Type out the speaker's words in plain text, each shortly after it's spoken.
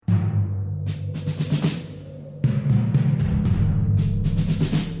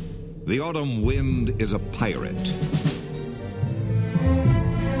The autumn wind is a pirate.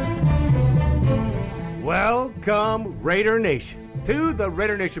 Welcome, Raider Nation, to the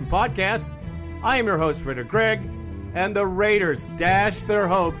Raider Nation podcast. I am your host, Raider Greg, and the Raiders dash their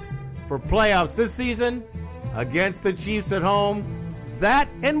hopes for playoffs this season against the Chiefs at home. That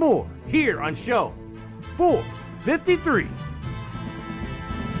and more here on show 453.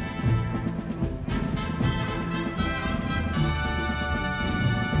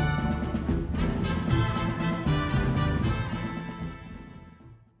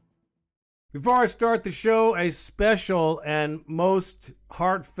 Before I start the show, a special and most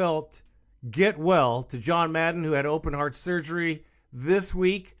heartfelt get well to John Madden, who had open heart surgery this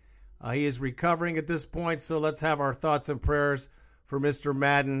week. He is recovering at this point, so let's have our thoughts and prayers for Mr.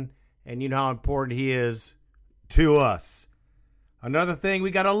 Madden, and you know how important he is to us. Another thing,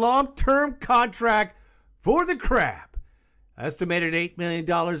 we got a long-term contract for the Crab. Estimated $8 million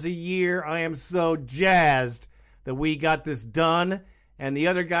a year. I am so jazzed that we got this done. And the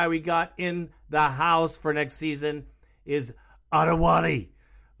other guy we got in the house for next season is Adewale.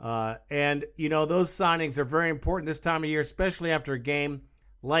 And, you know, those signings are very important this time of year, especially after a game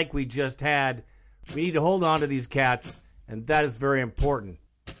like we just had. We need to hold on to these cats, and that is very important.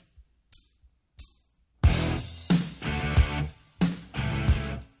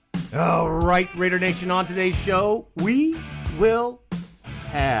 All right, Raider Nation, on today's show, we will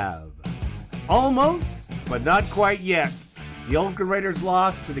have almost, but not quite yet, the Oakland Raiders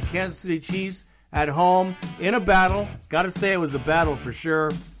lost to the Kansas City Chiefs at home in a battle. Got to say it was a battle for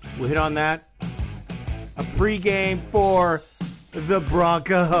sure. We'll hit on that. A pregame for the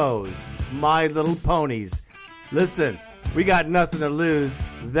Broncos, My Little Ponies. Listen, we got nothing to lose.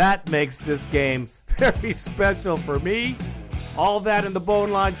 That makes this game very special for me. All that in the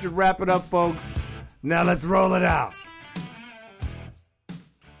bone line should wrap it up, folks. Now let's roll it out.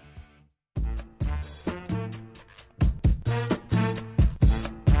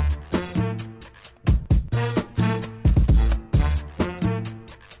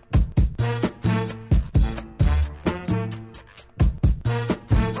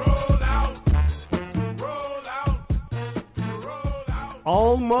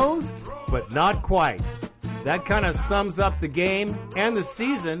 Almost, but not quite. That kind of sums up the game and the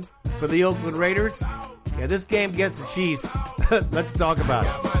season for the Oakland Raiders. Yeah, this game gets the Chiefs. Let's talk about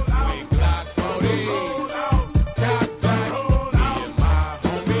it.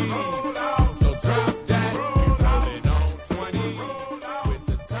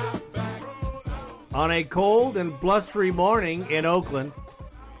 On a cold and blustery morning in Oakland,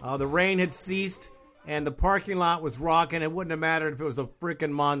 the rain had ceased and the parking lot was rocking. It wouldn't have mattered if it was a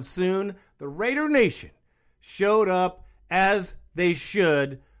freaking monsoon. The Raider Nation showed up as they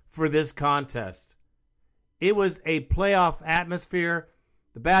should for this contest. It was a playoff atmosphere.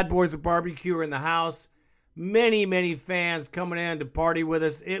 The bad boys of barbecue were in the house. Many, many fans coming in to party with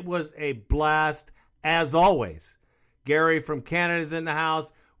us. It was a blast, as always. Gary from Canada is in the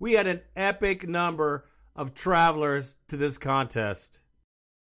house. We had an epic number of travelers to this contest.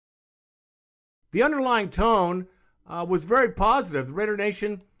 The underlying tone was very positive. The Raider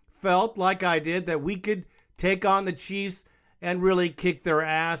Nation felt, like I did, that we could take on the Chiefs and really kick their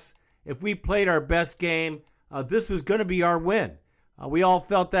ass. If we played our best game, this was going to be our win. We all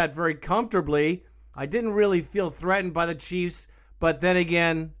felt that very comfortably. I didn't really feel threatened by the Chiefs, but then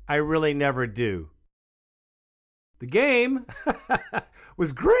again, I really never do. The game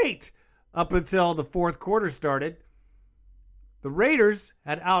was great up until the fourth quarter started. The Raiders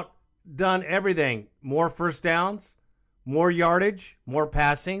had outdone everything. More first downs, more yardage, more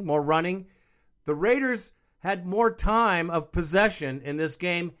passing, more running. The Raiders had more time of possession in this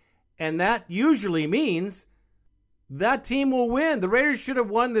game, and that usually means that team will win. The Raiders should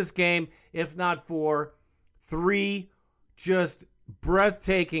have won this game if not for 3 just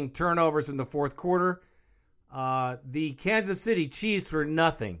breathtaking turnovers in the fourth quarter. The Kansas City Chiefs were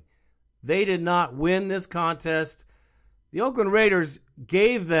nothing. They did not win this contest. The Oakland Raiders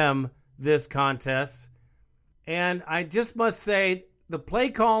gave them this contest. And I just must say, the play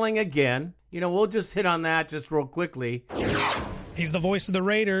calling again, we'll just hit on that just real quickly. He's the voice of the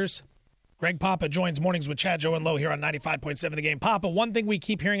Raiders. Greg Papa joins Mornings with Chad, Joe, and Lowe here on 95.7 The Game. Papa, one thing we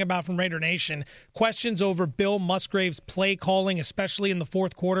keep hearing about from Raider Nation, questions over Bill Musgrave's play calling, especially in the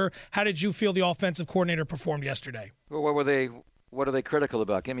fourth quarter. How did you feel the offensive coordinator performed yesterday? Well, what are they critical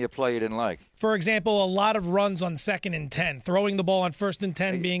about? Give me a play you didn't like. For example, a lot of runs on 2nd and 10, throwing the ball on 1st and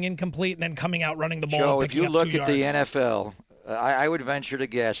 10, being incomplete, and then coming out running the ball Joe, and picking if you up look 2 at yards. the NFL, I would venture to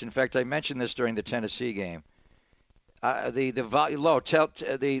guess. In fact, I mentioned this during the Tennessee game. The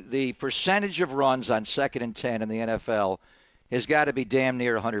percentage of runs on 2nd and 10 in the NFL has got to be damn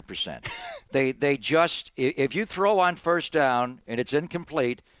near 100%. They just, if you throw on first down and it's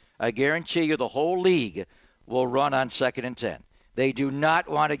incomplete, I guarantee you the whole league will run on 2nd and 10. They do not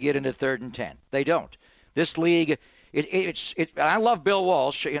want to get into 3rd and 10. They don't. This league, I love Bill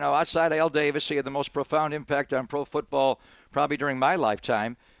Walsh. Outside of Al Davis, he had the most profound impact on pro football probably during my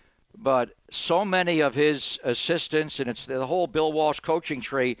lifetime. But so many of his assistants, and it's the whole Bill Walsh coaching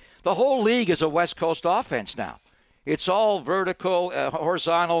tree, the whole league is a West Coast offense now. It's all vertical,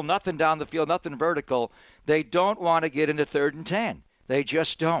 horizontal, nothing down the field, nothing vertical. They don't want to get into 3rd and 10. They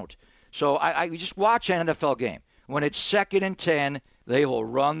just don't. So I just watch an NFL game. When it's 2nd and 10, they will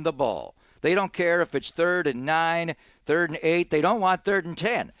run the ball. They don't care if it's 3rd and 9, 3rd and 8. They don't want 3rd and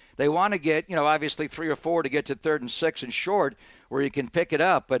 10. They want to get, obviously 3 or 4 to get to 3rd and 6 and short where you can pick it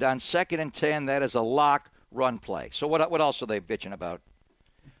up. But on 2nd and 10, that is a lock run play. So what else are they bitching about?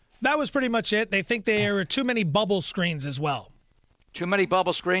 That was pretty much it. They think there are too many bubble screens as well. Too many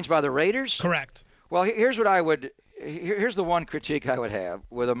bubble screens by the Raiders? Correct. Well, here's the one critique I would have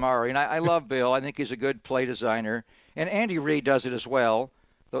with Amari. And I love Bill. I think he's a good play designer. And Andy Reid does it as well.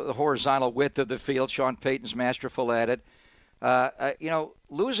 The horizontal width of the field. Sean Payton's masterful at it.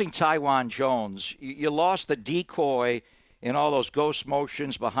 Losing Taiwan Jones, you lost the decoy in all those ghost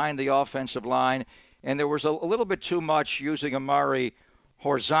motions behind the offensive line, and there was a little bit too much using Amari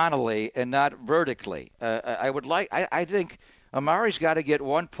horizontally and not vertically. I think Amari's got to get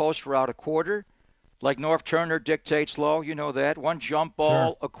one post route a quarter, like North Turner dictates low. You know that. One jump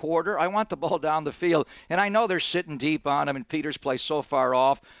ball a quarter. I want the ball down the field. And I know they're sitting deep on him, and Peters plays so far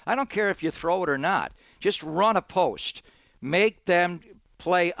off. I don't care if you throw it or not. Just run a post. Make them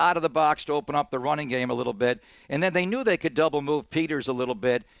play out of the box to open up the running game a little bit. And then they knew they could double move Peters a little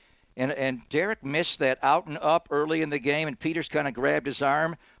bit. And Derek missed that out and up early in the game, and Peters kind of grabbed his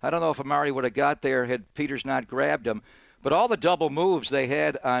arm. I don't know if Amari would have got there had Peters not grabbed him. But all the double moves they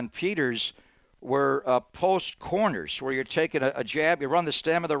had on Peters were post corners, where you're taking a jab, you run the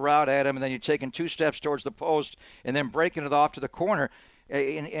stem of the route at him, and then you're taking 2 steps towards the post and then breaking it off to the corner.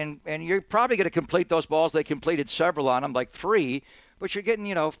 And you're probably going to complete those balls. They completed several on them, like 3. But you're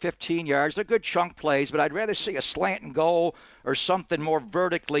getting, 15 yards. They're good chunk plays, but I'd rather see a slant and go or something more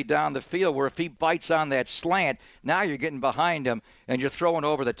vertically down the field where if he bites on that slant, now you're getting behind him and you're throwing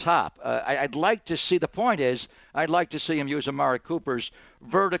over the top. I'd like to see, the point is, I'd like to see him use Amari Cooper's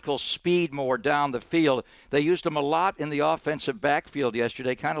vertical speed more down the field. They used him a lot in the offensive backfield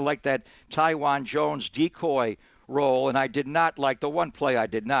yesterday, kind of like that Taiwan Jones decoy role, and I did not like the one play I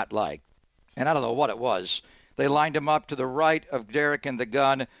did not like, and I don't know what it was. They lined him up to the right of Derek in the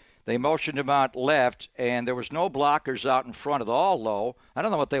gun. They motioned him out left, and there was no blockers out in front at all low. I don't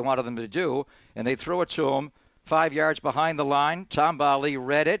know what they wanted them to do, and they threw it to him 5 yards behind the line. Tom Bali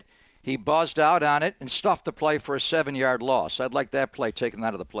read it. He buzzed out on it and stuffed the play for a 7-yard loss. I'd like that play taken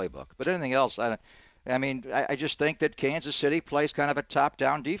out of the playbook. But anything else, I just think that Kansas City plays kind of a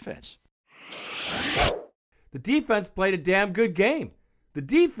top-down defense. The defense played a damn good game. The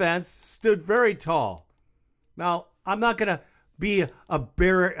defense stood very tall. Now, I'm not going to be a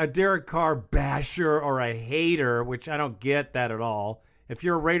Derek Carr basher or a hater, which I don't get that at all. If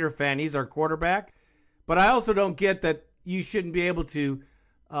you're a Raider fan, he's our quarterback. But I also don't get that you shouldn't be able to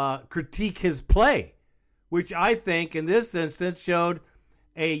critique his play, which I think in this instance showed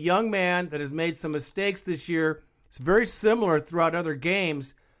a young man that has made some mistakes this year. It's very similar throughout other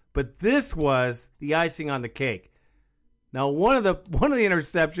games, but this was the icing on the cake. Now, one of the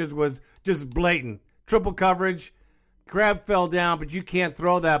interceptions was just blatant. Triple coverage, Crab fell down, but you can't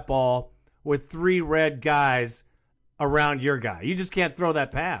throw that ball with 3 red guys around your guy. You just can't throw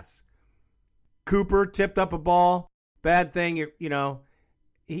that pass. Cooper tipped up a ball. Bad thing,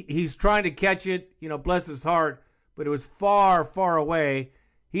 he's trying to catch it, bless his heart, but it was far, far away.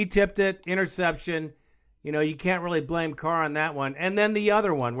 He tipped it, interception. You can't really blame Carr on that one. And then the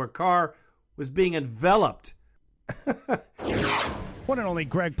other one where Carr was being enveloped. One and only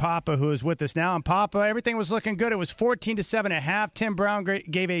Greg Papa, who is with us now. And Papa, everything was looking good. It was 14-7 at half. Tim Brown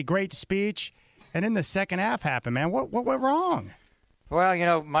gave a great speech. And then the second half happened, man. What went wrong?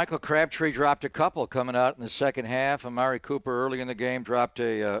 Well, Michael Crabtree dropped a couple coming out in the second half. Amari Cooper early in the game dropped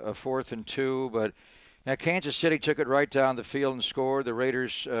a 4th and 2. But Kansas City took it right down the field and scored. The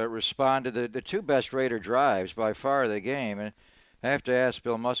Raiders responded. The 2 best Raider drives by far of the game. And I have to ask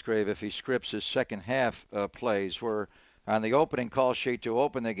Bill Musgrave if he scripts his second half plays were on the opening call sheet to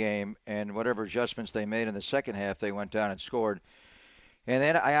open the game, and whatever adjustments they made in the second half, they went down and scored. And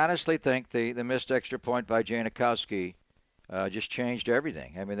then I honestly think the missed extra point by Janikowski just changed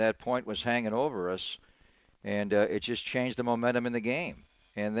everything. I mean, that point was hanging over us, and it just changed the momentum in the game.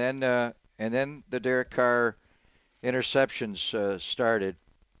 And then the Derek Carr interceptions started.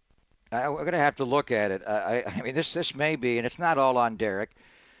 We're going to have to look at it. I mean, this may be, and it's not all on Derek.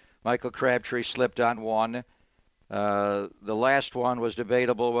 Michael Crabtree slipped on one. The last one was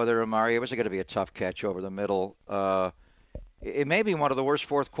debatable whether Amari, it was going to be a tough catch over the middle. It may be one of the worst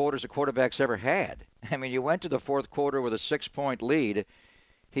fourth quarters a quarterback's ever had. I mean, you went to the fourth quarter with a 6-point lead.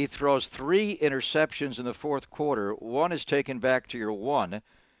 He throws 3 interceptions in the fourth quarter. One is taken back to your 1.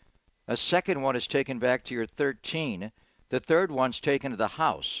 A second one is taken back to your 13. The third one's taken to the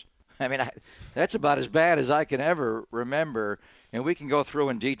house. I mean, that's about as bad as I can ever remember. And we can go through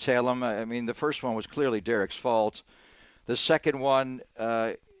and detail them. I mean, the first one was clearly Derek's fault. The second one,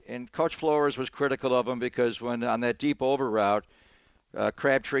 and Coach Flores was critical of him because when on that deep over route,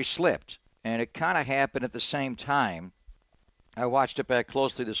 Crabtree slipped. And it kind of happened at the same time. I watched it back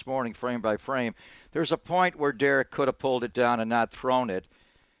closely this morning, frame by frame. There's a point where Derek could have pulled it down and not thrown it.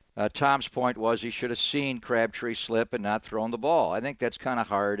 Tom's point was he should have seen Crabtree slip and not thrown the ball. I think that's kind of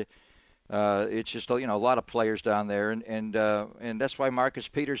hard. It's just, a lot of players down there, and that's why Marcus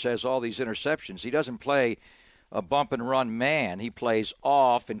Peters has all these interceptions. He doesn't play a bump-and-run man. He plays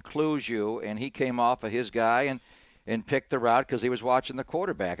off and clues you, and he came off of his guy and picked the route because he was watching the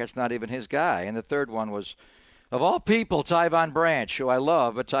quarterback. That's not even his guy. And the third one was, of all people, Tyvon Branch, who I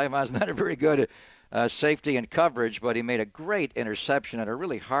love, but Tyvon's not a very good safety and coverage, but he made a great interception at a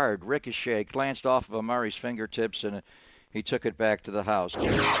really hard ricochet, glanced off of Amari's fingertips, and he took it back to the house.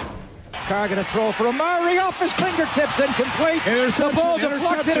 Carr going to throw for Amari off his fingertips, incomplete. The ball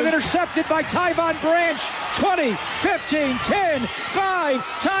deflected and intercepted by Tyvon Branch. 20, 15, 10, 5.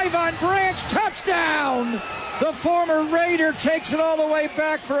 Tyvon Branch, touchdown! The former Raider takes it all the way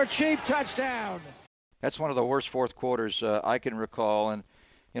back for a Chief touchdown. That's one of the worst fourth quarters I can recall. And,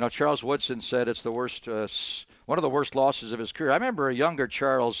 Charles Woodson said it's the worst, one of the worst losses of his career. I remember a younger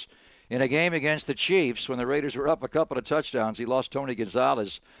Charles in a game against the Chiefs when the Raiders were up a couple of touchdowns. He lost Tony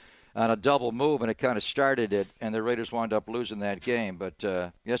Gonzalez on a double move, and it kind of started it, and the Raiders wound up losing that game.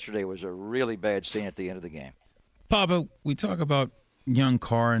 But yesterday was a really bad stain at the end of the game. Papa, we talk about young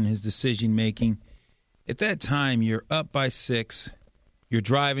Carr and his decision-making. At that time, you're up by 6. You're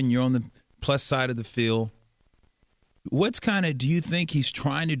driving. You're on the plus side of the field. Do you think he's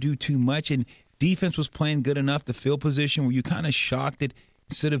trying to do too much, and defense was playing good enough, the field position, were you kind of shocked that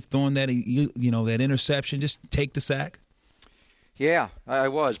instead of throwing that, that interception, just take the sack? Yeah, I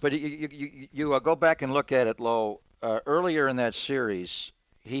was. But you go back and look at it, Lo. Earlier in that series,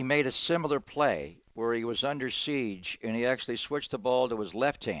 he made a similar play where he was under siege, and he actually switched the ball to his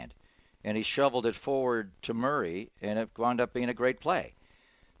left hand, and he shoveled it forward to Murray, and it wound up being a great play.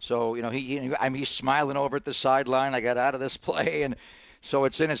 So, he's smiling over at the sideline. I got out of this play, and so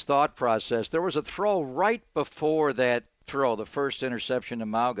it's in his thought process. There was a throw right before that throw, the first interception to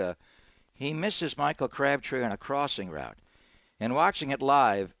Mauga. He misses Michael Crabtree on a crossing route. And watching it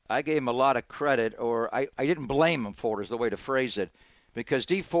live, I gave him a lot of credit, or I didn't blame him for it, is the way to phrase it, because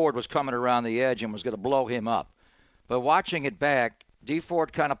D. Ford was coming around the edge and was going to blow him up. But watching it back, D.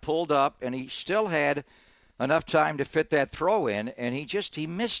 Ford kind of pulled up, and he still had enough time to fit that throw in, and he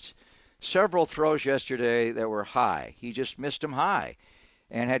missed several throws yesterday that were high. He just missed them high.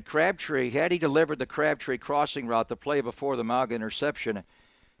 And had he delivered the Crabtree crossing route, the play before the Mauga interception,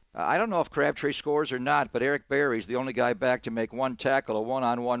 I don't know if Crabtree scores or not, but Eric Berry's the only guy back to make one tackle, a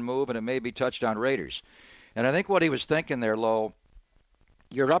one-on-one move, and it may be touchdown Raiders. And I think what he was thinking there, Lo,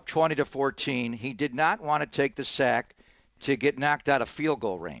 you're up 20-14. He did not want to take the sack to get knocked out of field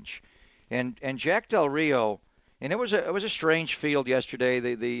goal range. And Jack Del Rio, and it was a strange field yesterday.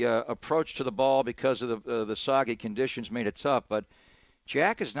 The approach to the ball because of the soggy conditions made it tough. But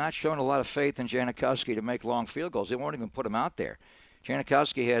Jack has not shown a lot of faith in Janikowski to make long field goals. They won't even put him out there.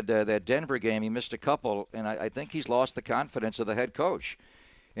 Janikowski had that Denver game. He missed a couple, and I think he's lost the confidence of the head coach.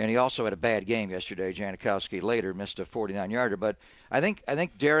 And he also had a bad game yesterday. Janikowski later missed a 49-yarder. But I think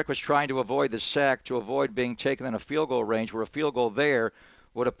Derek was trying to avoid the sack, to avoid being taken in a field goal range, where a field goal there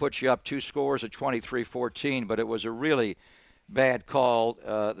would have put you up 2 scores at 23-14. But it was a really bad call.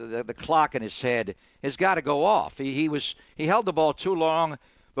 The clock in his head has got to go off. He held the ball too long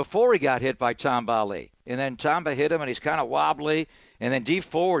before he got hit by Tamba Lee. And then Tamba hit him, and he's kind of wobbly. And then D.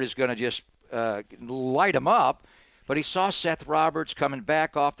 Ford is going to just light him up. But he saw Seth Roberts coming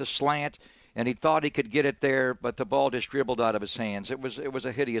back off the slant, and he thought he could get it there, but the ball just dribbled out of his hands. It was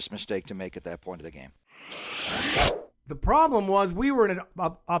a hideous mistake to make at that point of the game. The problem was we were in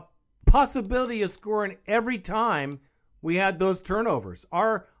a possibility of scoring every time we had those turnovers.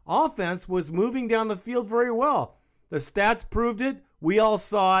 Our offense was moving down the field very well. The stats proved it. We all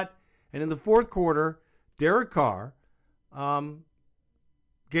saw it. And in the fourth quarter, Derek Carr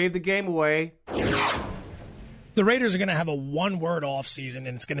gave the game away. The Raiders are going to have a one-word offseason,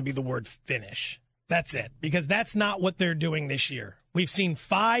 and it's going to be the word finish. That's it, because that's not what they're doing this year. We've seen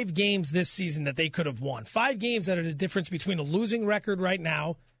 5 games this season that they could have won. 5 games that are the difference between a losing record right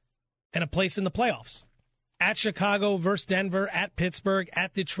now and a place in the playoffs. At Chicago versus Denver, at Pittsburgh,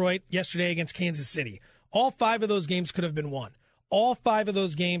 at Detroit, yesterday against Kansas City. All 5 of those games could have been won. All 5 of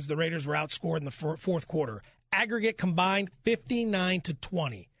those games, the Raiders were outscored in the fourth quarter. Aggregate combined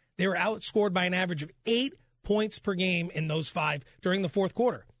 59-20. They were outscored by an average of 8 points per game in those 5 during the fourth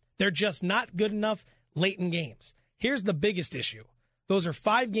quarter. They're just not good enough late in games. Here's the biggest issue. Those are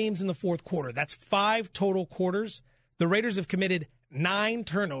 5 games in the fourth quarter. That's 5 total quarters. The Raiders have committed 9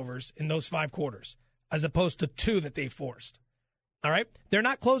 turnovers in those 5 quarters, as opposed to 2 that they forced. All right? They're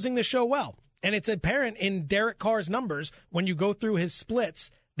not closing the show well. And it's apparent in Derek Carr's numbers when you go through his splits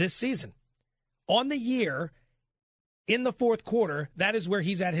this season. On the year, in the fourth quarter, that is where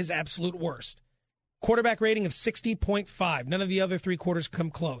he's at his absolute worst. Quarterback rating of 60.5. None of the other 3 quarters come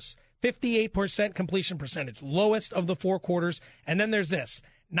close. 58% completion percentage, lowest of the 4 quarters. And then there's this,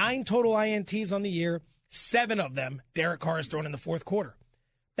 9 total INTs on the year, 7 of them Derek Carr has thrown in the fourth quarter.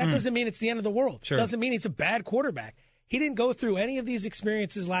 That doesn't mean it's the end of the world. Sure. Doesn't mean he's a bad quarterback. He didn't go through any of these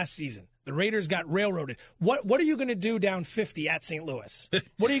experiences last season. The Raiders got railroaded. What are you going to do down 50 at St. Louis?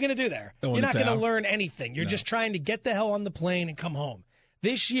 What are you going to do there? You're not going to learn anything. You're just trying to get the hell on the plane and come home.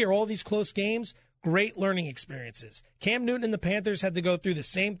 This year, all these close games, great learning experiences. Cam Newton and the Panthers had to go through the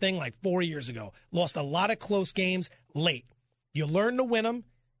same thing like 4 years ago. Lost a lot of close games late. You learn to win them,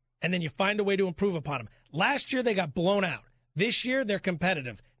 and then you find a way to improve upon them. Last year, they got blown out. This year, they're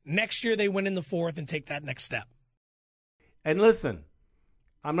competitive. Next year, they win in the fourth and take that next step. And listen,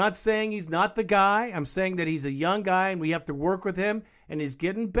 I'm not saying he's not the guy. I'm saying that he's a young guy, and we have to work with him, and he's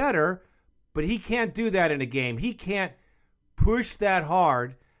getting better, but he can't do that in a game. He can't push that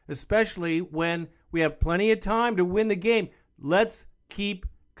hard, especially when we have plenty of time to win the game. Let's keep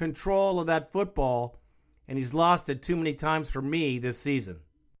control of that football, and he's lost it too many times for me this season.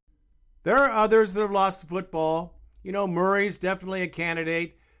 There are others that have lost the football. You know, Murray's definitely a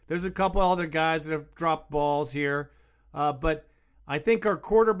candidate. There's a couple other guys that have dropped balls here, but I think our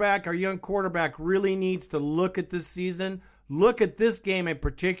young quarterback really needs to look at this season, look at this game in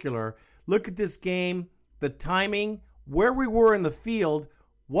particular, look at this game, the timing, where we were in the field,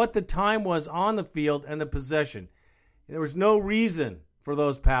 what the time was on the field, and the possession. There was no reason for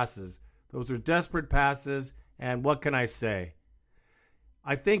those passes. Those were desperate passes, and what can I say?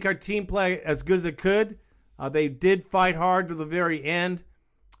 I think our team played as good as it could. They did fight hard to the very end.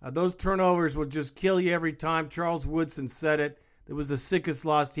 Those turnovers will just kill you every time. Charles Woodson said it. It was the sickest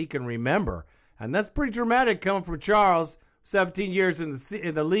loss he can remember. And that's pretty dramatic coming from Charles, 17 years in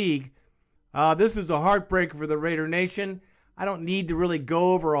the league. This was a heartbreaker for the Raider Nation. I don't need to really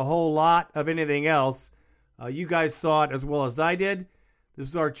go over a whole lot of anything else. You guys saw it as well as I did. This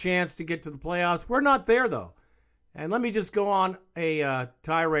is our chance to get to the playoffs. We're not there, though. And let me just go on a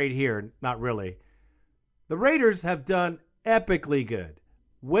tirade here. Not really. The Raiders have done epically good.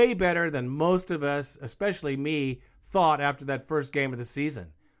 Way better than most of us, especially me, thought after that first game of the season.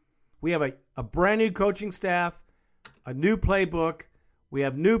 We have a brand new coaching staff, a new playbook, we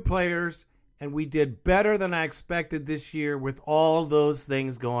have new players, and we did better than I expected this year with all those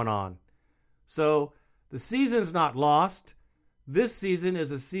things going on. So the season's not lost. This season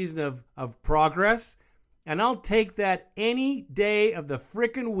is a season of progress, and I'll take that any day of the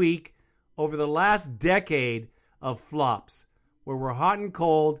frickin' week over the last decade of flops, where we're hot and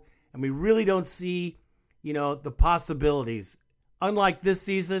cold, and we really don't see the possibilities. Unlike this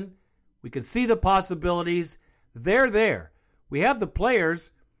season, we can see the possibilities. They're there. We have the players.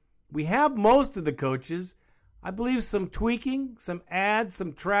 We have most of the coaches. I believe some tweaking, some adds,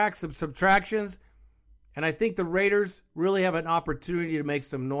 some tracks, some subtractions. And I think the Raiders really have an opportunity to make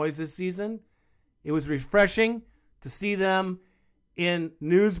some noise this season. It was refreshing to see them in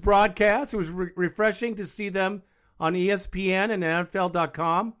news broadcasts. It was refreshing to see them on ESPN and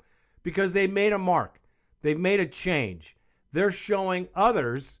NFL.com because they made a mark. They've made a change. They're showing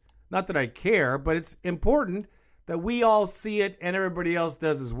others, not that I care, but it's important that we all see it and everybody else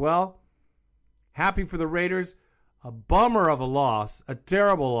does as well. Happy for the Raiders. A bummer of a loss, a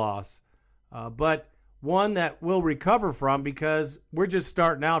terrible loss, but one that we'll recover from because we're just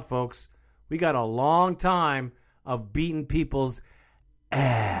starting out, folks. We got a long time of beating people's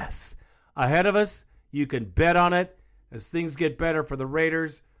ass ahead of us. You can bet on it as things get better for the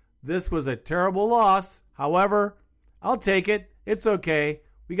Raiders. This was a terrible loss. However, I'll take it. It's okay.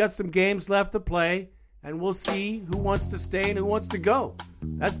 We got some games left to play, and we'll see who wants to stay and who wants to go.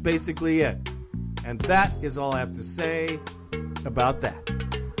 That's basically it. And that is all I have to say about that.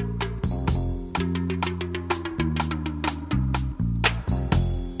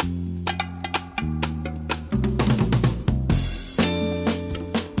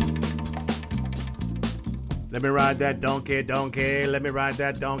 Let me ride that donkey, donkey. Let me ride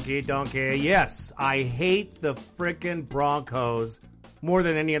that donkey, donkey. Yes, I hate the frickin' Broncos more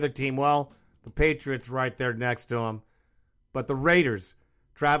than any other team. Well, the Patriots right there next to them. But the Raiders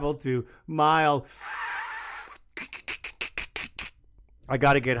travel to Mile. I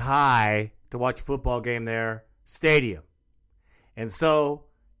got to get high to watch a football game there. Stadium. And so,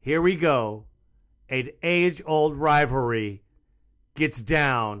 here we go. An age-old rivalry gets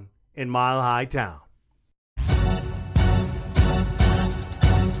down in Mile High Town.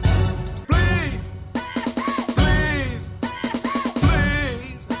 Please, please,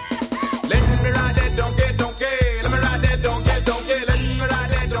 please, let me ride that donkey, donkey. Let me ride that donkey, donkey. Let me ride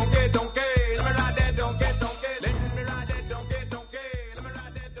that donkey, donkey. Let me ride that donkey, donkey. Let me ride that donkey, donkey. Let me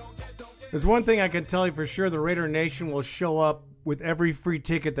ride that donkey, donkey. There's one thing I can tell you for sure. The Raider Nation will show up with every free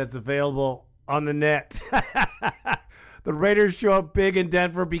ticket that's available on the net. The Raiders show up big in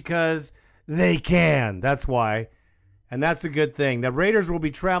Denver because they can. That's why. And that's a good thing. The Raiders will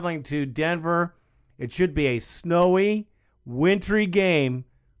be traveling to Denver. It should be a snowy, wintry game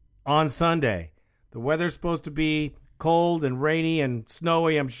on Sunday. The weather's supposed to be cold and rainy and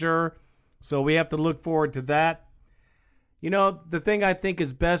snowy, I'm sure. So we have to look forward to that. You know, the thing I think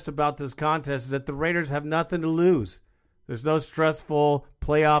is best about this contest is that the Raiders have nothing to lose. There's no stressful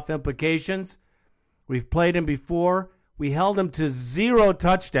playoff implications. We've played them before. We held them to 0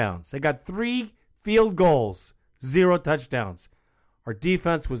 touchdowns. They got 3 field goals, 0 touchdowns. Our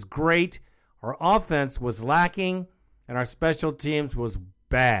defense was great. Our offense was lacking. And our special teams was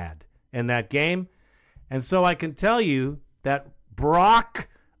bad in that game. And so I can tell you that Brock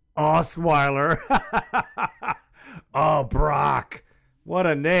Osweiler. Oh, Brock. What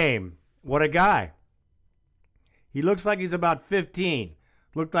a name. What a guy. He looks like he's about 15.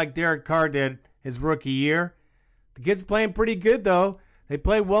 Looked like Derek Carr did his rookie year. The kid's playing pretty good, though. They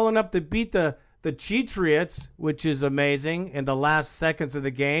play well enough to beat the Cheatriots, which is amazing, in the last seconds of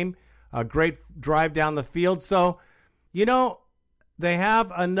the game. A great drive down the field. So, you know, they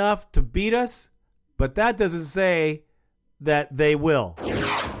have enough to beat us, but that doesn't say that they will.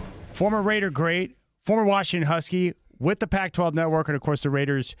 Former Raider great, former Washington Husky with the Pac-12 Network and, of course, the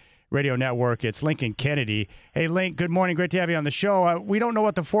Raiders Radio Network. It's Lincoln Kennedy. Hey, Link, good morning. Great to have you on the show. We don't know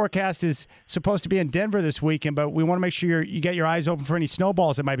what the forecast is supposed to be in Denver this weekend, but we want to make sure you get your eyes open for any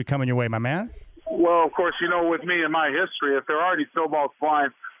snowballs that might be coming your way, my man. Well, of course, you know, with me and my history, if there are already snowballs flying,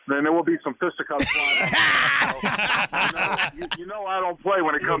 then there will be some fisticuffs flying. So, you know I don't play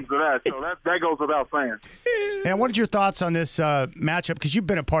when it comes to that, so that goes without saying. And what are your thoughts on this matchup? Because you've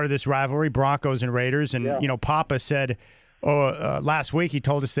been a part of this rivalry, Broncos and Raiders, and, you know, Papa said last week, he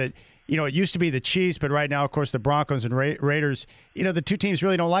told us that, you know, it used to be the Chiefs, but right now, of course, the Broncos and Raiders, you know, the two teams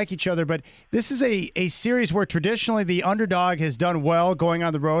really don't like each other. But this is a series where traditionally the underdog has done well going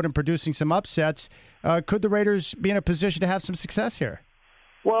on the road and producing some upsets. Could the Raiders be in a position to have some success here?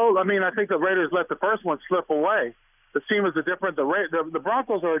 Well, I mean, I think the Raiders let the first one slip away. The team is the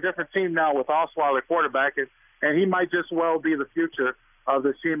Broncos are a different team now with Osweiler quarterback, and he might just well be the future of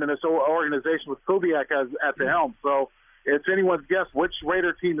this team and this organization with Kubiak at the helm. So it's anyone's guess which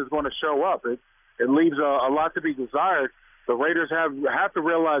Raider team is going to show up. It leaves a lot to be desired. The Raiders have to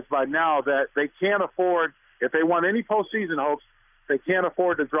realize by now that they can't afford, if they want any postseason hopes, they can't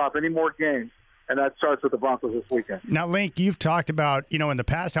afford to drop any more games. And that starts with the Broncos this weekend. Now, Link, you've talked about, you know, in the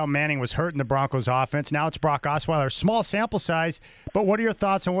past how Manning was hurting the Broncos offense. Now it's Brock Osweiler. Small sample size, but what are your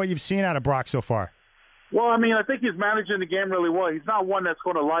thoughts on what you've seen out of Brock so far? Well, I mean, I think he's managing the game really well. He's not one that's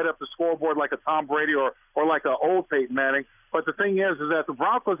going to light up the scoreboard like a Tom Brady or like an old Peyton Manning. But the thing is that the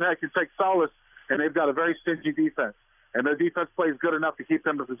Broncos can take solace, and they've got a very stingy defense. And their defense plays good enough to keep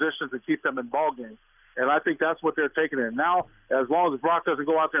them in positions and keep them in ball games. And I think that's what they're taking in. Now, as long as Brock doesn't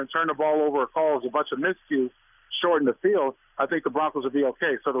go out there and turn the ball over or calls a bunch of miscues short in the field, I think the Broncos will be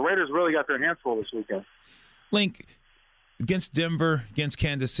okay. So the Raiders really got their hands full this weekend. Link, against Denver, against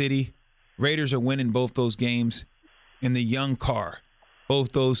Kansas City, Raiders are winning both those games. And the young Carr,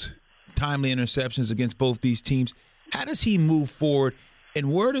 both those timely interceptions against both these teams. How does he move forward?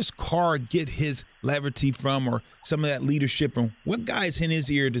 And where does Carr get his levity from or some of that leadership? And what guy's in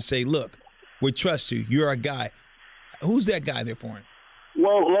his ear to say, look, we trust you. You're a guy. Who's that guy there for him?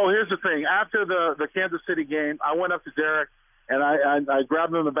 Well, here's the thing. After the Kansas City game, I went up to Derek, and I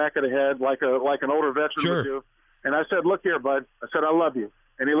grabbed him in the back of the head like an older veteran would do. And I said, look here, bud. I said, I love you.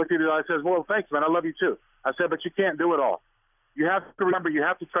 And he looked at me and I said, well, thanks, man. I love you too. I said, but you can't do it all. You have to remember you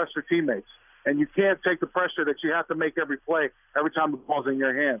have to trust your teammates. And you can't take the pressure that you have to make every play every time the ball's in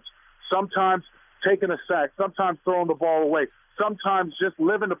your hands. Sometimes taking a sack, sometimes throwing the ball away, sometimes just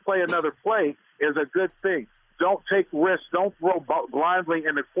living to play another play is a good thing. Don't take risks. Don't throw blindly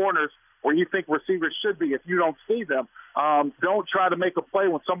in the corners where you think receivers should be if you don't see them. Don't try to make a play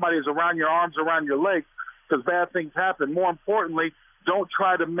when somebody is around your arms, around your legs, because bad things happen. More importantly, don't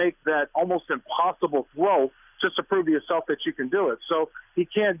try to make that almost impossible throw just to prove to yourself that you can do it. So he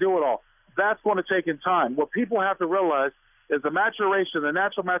can't do it all. That's going to take in time. What people have to realize is the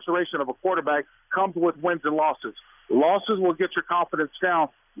natural maturation of a quarterback comes with wins and losses. Losses will get your confidence down.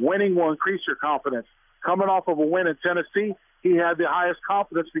 Winning will increase your confidence. Coming off of a win in Tennessee, he had the highest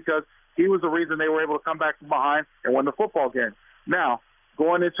confidence because he was the reason they were able to come back from behind and win the football game. Now,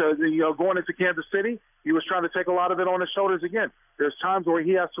 going into Kansas City, he was trying to take a lot of it on his shoulders again. There's times where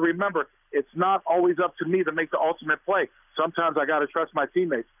he has to remember it's not always up to me to make the ultimate play. Sometimes I got to trust my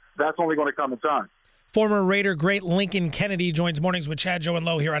teammates. That's only going to come in time. Former Raider great Lincoln Kennedy joins Mornings with Chad, Joe, and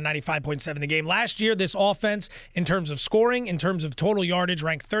Lowe here on 95.7 The Game. Last year, this offense, in terms of scoring, in terms of total yardage,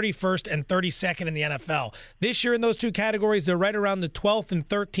 ranked 31st and 32nd in the NFL. This year, in those two categories, they're right around the 12th and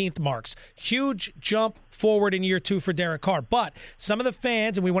 13th marks. Huge jump forward in year two for Derek Carr. But some of the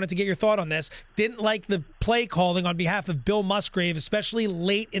fans, and we wanted to get your thought on this, didn't like the play calling on behalf of Bill Musgrave, especially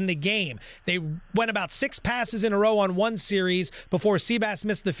late in the game. They went about 6 passes in a row on one series before Seabass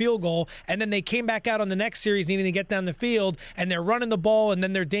missed the field goal, and then they came back out on the next series needing to get down the field, and they're running the ball, and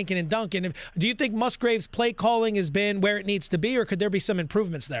then they're dinking and dunking. Do you think Musgrave's play calling has been where it needs to be, or could there be some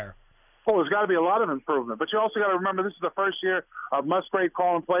improvements there? Oh, there's got to be a lot of improvement. But you also got to remember this is the first year of Musgrave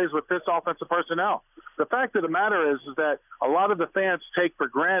calling plays with this offensive personnel. The fact of the matter is that a lot of the fans take for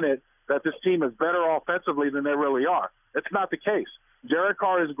granted that this team is better offensively than they really are. It's not the case. Derek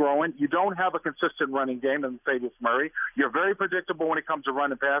Carr is growing. You don't have a consistent running game in Latavius Murray. You're very predictable when it comes to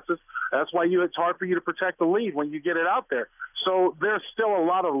running passes. That's why it's hard for you to protect the lead when you get it out there. So there's still a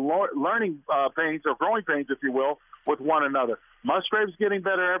lot of learning pains or growing pains, if you will, with one another. Musgrave's getting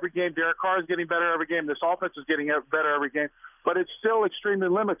better every game. Derek Carr is getting better every game. This offense is getting better every game. But it's still extremely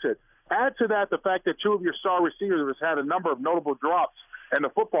limited. Add to that the fact that 2 of your star receivers had a number of notable drops in the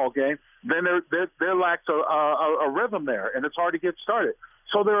football game, then there lacks a rhythm there, and it's hard to get started.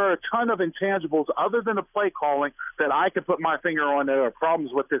 So there are a ton of intangibles other than the play calling that I can put my finger on that are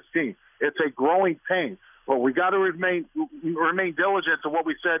problems with this team. It's a growing pain. But we got to remain diligent to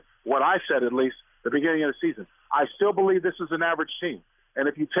what I said at least, at the beginning of the season. I still believe this is an average team. And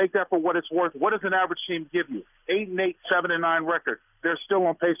if you take that for what it's worth, what does an average team give you? 8-8, 7-9 record. They're still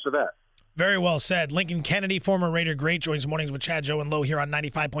on pace for that. Very well said. Lincoln Kennedy, former Raider great, joins Mornings with Chad, Joe, and Lowe here on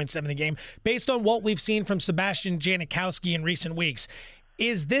 95.7 The Game. Based on what we've seen from Sebastian Janikowski in recent weeks,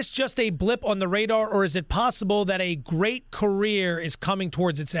 is this just a blip on the radar, or is it possible that a great career is coming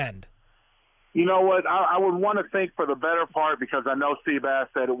towards its end? You know what? I would want to think for the better part, because I know Seabass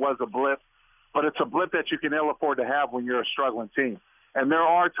said it was a blip, but it's a blip that you can ill afford to have when you're a struggling team. And there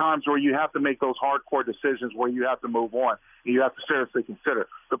are times where you have to make those hardcore decisions where you have to move on and you have to seriously consider.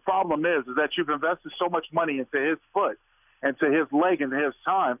 The problem is that you've invested so much money into his foot and to his leg and his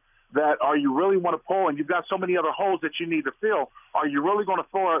time that are you really want to pull, and you've got so many other holes that you need to fill, are you really going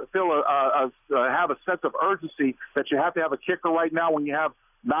to have a sense of urgency that you have to have a kicker right now when you have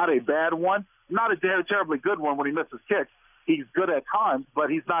not a bad one, not a terribly good one when he misses kicks. He's good at times, but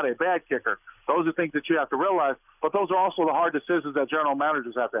he's not a bad kicker. Those are things that you have to realize, but those are also the hard decisions that general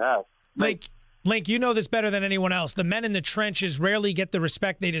managers have to have. Link, you know this better than anyone else. The men in the trenches rarely get the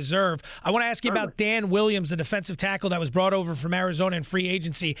respect they deserve. I want to ask you about Dan Williams, the defensive tackle that was brought over from Arizona in free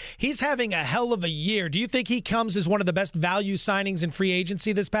agency. He's having a hell of a year. Do you think he comes as one of the best value signings in free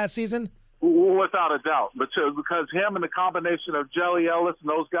agency this past season? Without a doubt, because him and the combination of Jelly Ellis and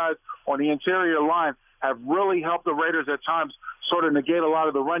those guys on the interior line have really helped the Raiders at times sort of negate a lot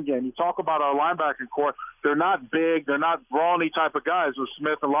of the run game. You talk about our linebacking core. They're not big. They're not brawny type of guys with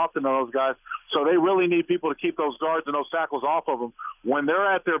Smith and Lofton and those guys. So they really need people to keep those guards and those tackles off of them. When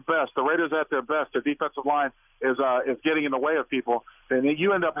they're at their best, the Raiders at their best, the defensive line is getting in the way of people. And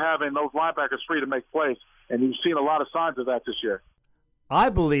you end up having those linebackers free to make plays. And you've seen a lot of signs of that this year. I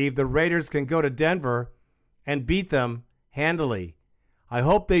believe the Raiders can go to Denver and beat them handily. I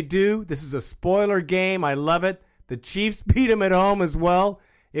hope they do. This is a spoiler game. I love it. The Chiefs beat them at home as well.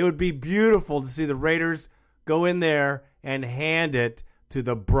 It would be beautiful to see the Raiders go in there and hand it to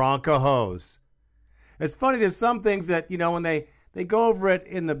the Broncos. It's funny, there's some things that, when they go over it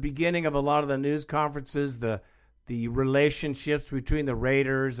in the beginning of a lot of the news conferences, the relationships between the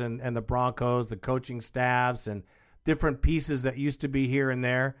Raiders and the Broncos, the coaching staffs, and different pieces that used to be here and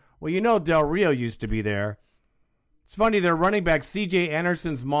there. Well, Del Rio used to be there. It's funny, their running back, C.J.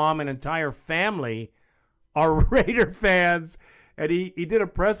 Anderson's mom and entire family are Raider fans. And he did a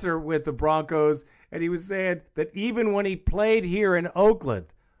presser with the Broncos, and he was saying that even when he played here in Oakland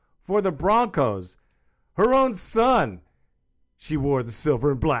for the Broncos, her own son she wore the silver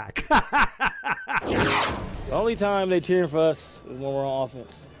and black. The only time they cheering for us is when we're on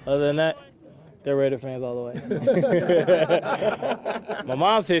offense. Other than that, they're Raider fans all the way. My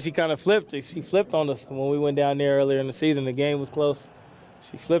mom said she kind of flipped. She flipped on us when we went down there earlier in the season. The game was close.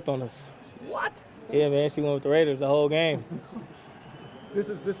 She flipped on us. What? Yeah, man, she went with the Raiders the whole game. This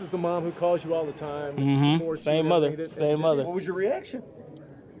is the mom who calls you all the time. Mm-hmm. Supports Same you, mother. Same mother. What was your reaction?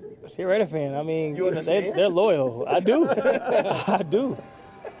 She a Raider fan. I mean, they're loyal. I do. I do.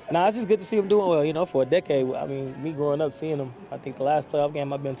 Nah, it's just good to see them doing well, for a decade. I mean, me growing up seeing them, I think the last playoff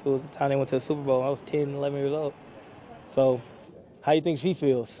game I've been to was the time they went to the Super Bowl. I was 10, 11 years old. So how you think she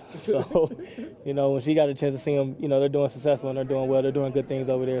feels? So, when she got a chance to see them, they're doing successful and they're doing well. They're doing good things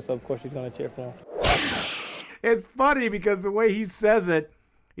over there. So, of course, she's going to cheer for them. It's funny because the way he says it,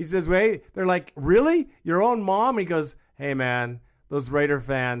 he says, wait, they're like, really? Your own mom? He goes, hey, man, those Raider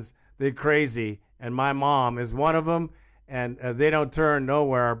fans, they're crazy. And my mom is one of them. And they don't turn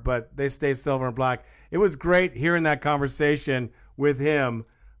nowhere, but they stay silver and black. It was great hearing that conversation with him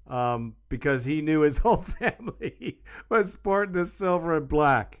because he knew his whole family was sporting the silver and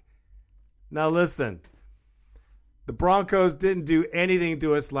black. Now listen, the Broncos didn't do anything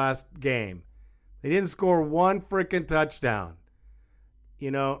to us last game. They didn't score one freaking touchdown.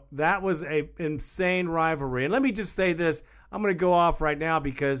 That was an insane rivalry. And let me just say this. I'm going to go off right now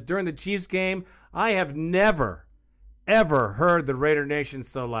because during the Chiefs game, I have never heard the Raider Nation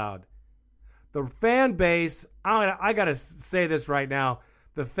so loud. The fan base, I got to say this right now,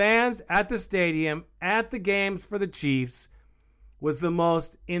 the fans at the stadium, at the games for the Chiefs, was the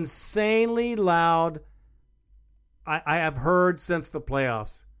most insanely loud I have heard since the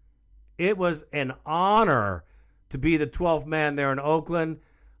playoffs. It was an honor to be the 12th man there in Oakland.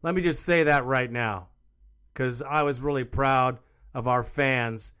 Let me just say that right now because I was really proud of our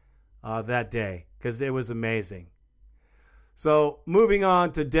fans that day because it was amazing. So moving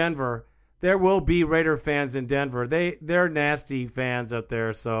on to Denver, there will be Raider fans in Denver. They're nasty fans up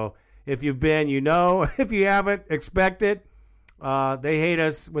there. So if you've been, if you haven't, expect it. They hate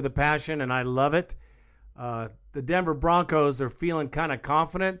us with a passion, and I love it. The Denver Broncos are feeling kind of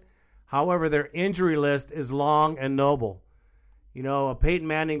confident. However, their injury list is long and noble. Peyton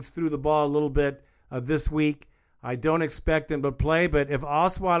Manning's threw the ball a little bit this week. I don't expect him to play, but if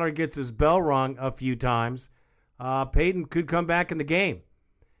Osweiler gets his bell rung a few times, Peyton could come back in the game.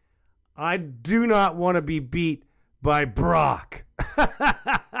 I do not want to be beat by Brock.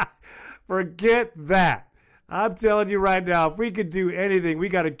 Forget that. I'm telling you right now, if we could do anything, we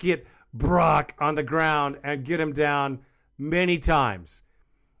got to get Brock on the ground and get him down many times.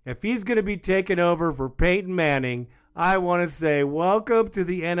 If he's going to be taking over for Peyton Manning, I want to say welcome to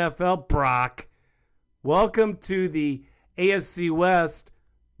the NFL, Brock. Welcome to the AFC West,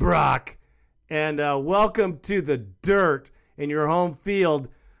 Brock. And welcome to the dirt in your home field,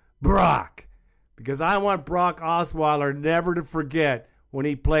 Brock. Because I want Brock Osweiler never to forget when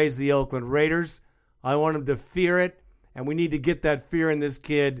he plays the Oakland Raiders. I want him to fear it, and we need to get that fear in this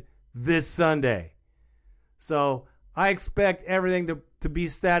kid this Sunday. So I expect everything to be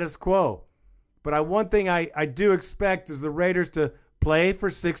status quo. But one thing I do expect is the Raiders to play for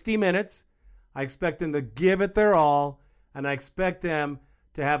 60 minutes. I expect them to give it their all, and I expect them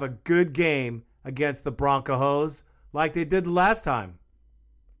to have a good game against the Broncos like they did the last time.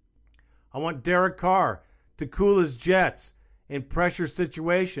 I want Derek Carr to cool his jets in pressure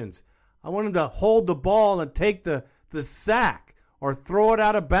situations. I want him to hold the ball and take the sack or throw it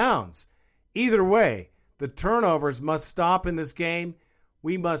out of bounds. Either way, the turnovers must stop in this game.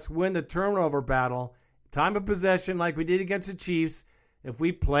 We must win the turnover battle. Time of possession like we did against the Chiefs. If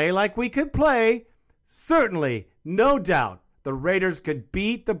we play like we could play, certainly, no doubt, the Raiders could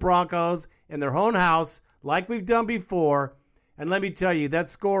beat the Broncos in their own house like we've done before. And let me tell you, that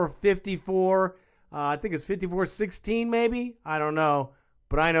score of 54, I think it's 54-16 maybe? I don't know.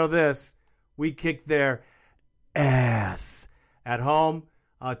 But I know this. We kicked their ass at home.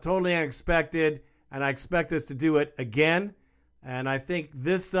 Totally unexpected. And I expect us to do it again. And I think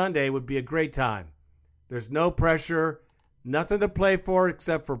this Sunday would be a great time. There's no pressure, nothing to play for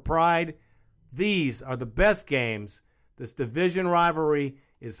except for pride. These are the best games. This division rivalry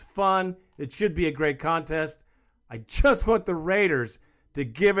is fun. It should be a great contest. I just want the Raiders to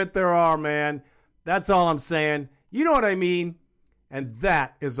give it their all, man. That's all I'm saying. You know what I mean? And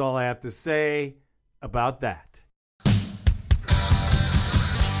that is all I have to say about that.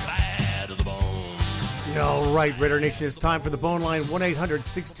 All right, Raider Nation, it's time for the Bone Line.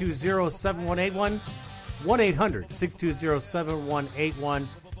 1-800-620-7181. 1-800-620-7181.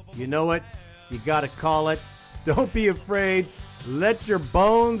 You know it. You got to call it. Don't be afraid. Let your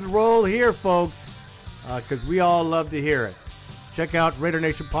bones roll here, folks, because we all love to hear it. Check out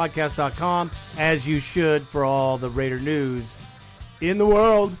RaiderNationPodcast.com, as you should, for all the Raider news in the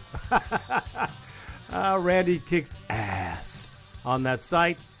world. Randy kicks ass on that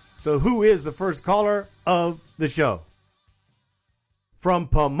site. So who is the first caller of the show? From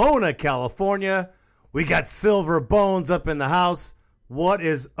Pomona, California, we got Silver Bones up in the house. What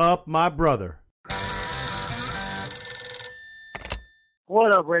is up, my brother?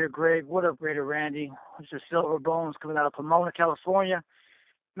 What up, Raider Greg? What up, Raider Randy? This is Silver Bones coming out of Pomona, California.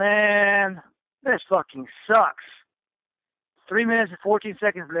 Man, this fucking sucks. 3 minutes and 14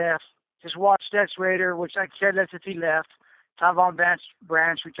 seconds left. Just watched X-Raider, which I cared less if he left. Tyvon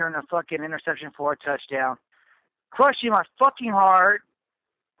Branch returned a fucking interception for a touchdown. Crushing my fucking heart.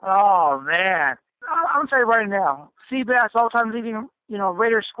 Oh, man. I'm going to tell you right now, Seabass all-time leading,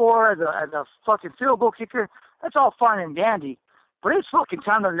 Raiders score as a fucking field goal kicker, that's all fine and dandy. But it's fucking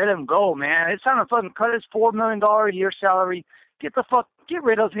time to let him go, man. It's time to fucking cut his $4 million a year salary. Get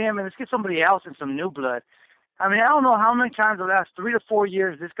rid of him and let's get somebody else and some new blood. I mean, I don't know how many times the last 3 to 4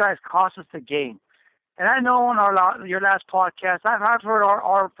 years this guy's cost us the game. And I know on your last podcast, I've heard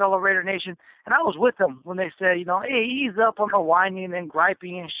our fellow Raider Nation, and I was with them when they said, hey, ease up on the whining and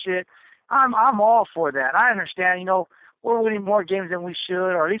griping and shit. I'm all for that. I understand, we're winning more games than we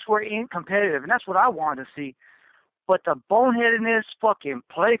should, or at least we're competitive, and that's what I wanted to see. But the boneheadedness, fucking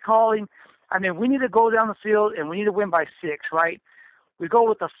play calling, I mean, we need to go down the field and we need to win by 6, right? We go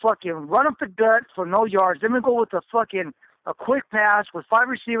with the fucking run up the gut for no yards. Then we go with the fucking a quick pass with 5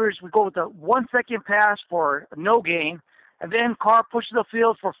 receivers. We go with the 1 second pass for no gain. And then Carr pushes the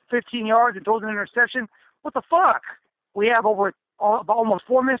field for 15 yards and throws an interception. What the fuck? We have almost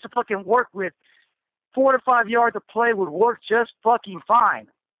 4 minutes to fucking work with. 4 to 5 yards of play would work just fucking fine.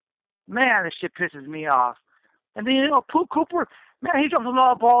 Man, this shit pisses me off. And then, Cooper, man, he drops a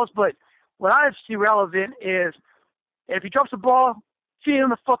lot of balls, but what I see relevant is if he drops the ball, feed him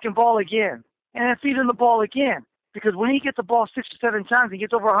the fucking ball again. And then feed him the ball again. Because when he gets the ball 6 or 7 times and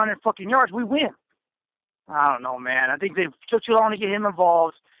gets over 100 fucking yards, we win. I don't know, man. I think they took too long to get him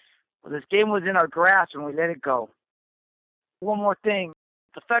involved. But this game was in our grasp and we let it go. One more thing.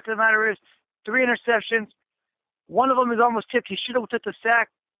 The fact of the matter is, 3 interceptions. One of them is almost tipped. He should have took the sack,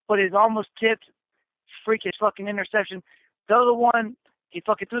 but it's almost tipped. Freakish fucking interception. The other one, he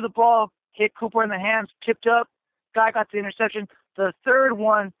fucking threw the ball, hit Cooper in the hands, tipped up. Guy got the interception. The third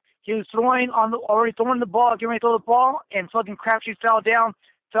one, he was already throwing the ball, getting ready to throw the ball, and fucking Crabtree fell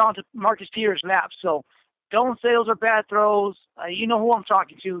onto Marcus Peters' lap. So don't say those are bad throws. You know who I'm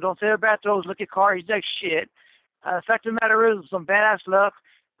talking to. Don't say they're bad throws. Look at Carr. He's like shit. The fact of the matter is, some badass luck.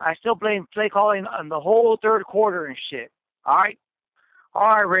 I still blame play calling on the whole third quarter and shit. All right? All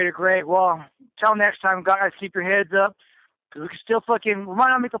right, Raider Greg. Well, till next time, guys, keep your heads up. Because we can still we might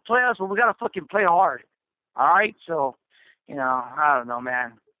not make the playoffs, but we got to fucking play hard. All right? So, I don't know,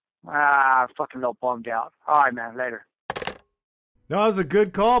 man. I'm fucking a little bummed out. All right, man. Later. No, that was a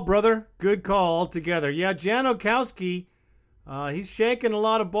good call, brother. Good call altogether. Yeah, Jan Okowski, he's shaking a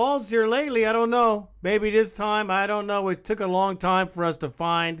lot of balls here lately. I don't know. Maybe it is time. I don't know. It took a long time for us to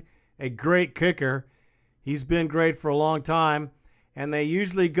find a great kicker. He's been great for a long time, and they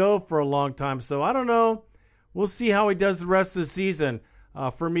usually go for a long time. So I don't know. We'll see how he does the rest of the season.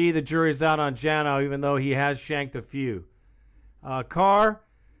 For me, the jury's out on Jano, even though he has shanked a few. Carr,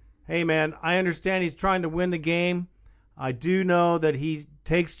 hey, man, I understand he's trying to win the game. I do know that he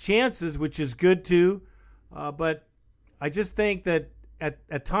takes chances, which is good too. But I just think that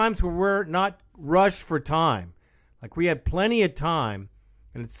at times where we're not rushed for time, like we had plenty of time,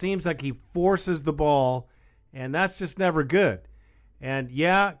 and it seems like he forces the ball, and that's just never good. And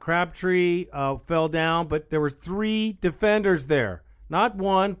yeah, Crabtree fell down, but there were 3 defenders there. Not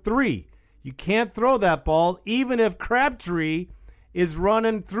 1, 3. You can't throw that ball, even if Crabtree is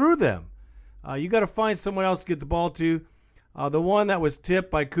running through them. You got to find someone else to get the ball to. The one that was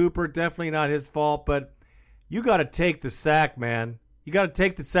tipped by Cooper, definitely not his fault, but you got to take the sack, man. You got to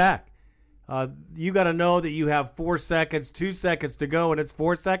take the sack. You got to know that you have 4 seconds, 2 seconds to go, and it's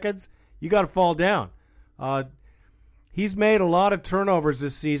 4 seconds. You got to fall down. He's made a lot of turnovers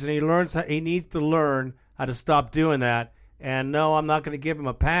this season. He needs to learn how to stop doing that. And no, I'm not going to give him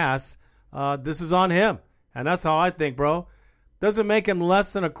a pass. This is on him. And that's how I think, bro. Doesn't make him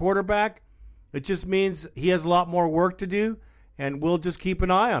less than a quarterback. It just means he has a lot more work to do, and we'll just keep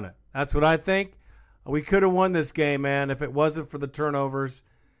an eye on it. That's what I think. We could have won this game, man, if it wasn't for the turnovers.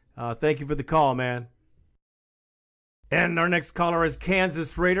 Thank you for the call, man. And our next caller is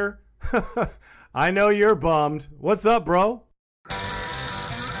Kansas Raider. I know you're bummed. What's up, bro?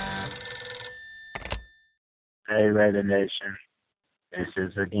 Hey, Raider Nation. This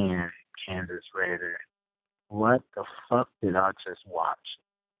is again Kansas Raider. what the fuck did I just watch?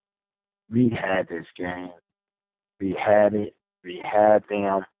 We had this game. We had it. We had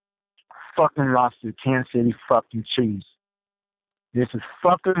them. Fucking lost to Kansas City fucking Chiefs. This is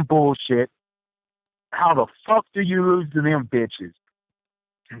fucking bullshit. How the fuck do you lose to them bitches?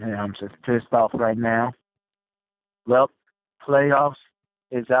 And I'm just pissed off right now. Well, playoffs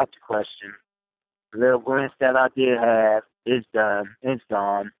is out the question. The little glimpse that I did have is done. It's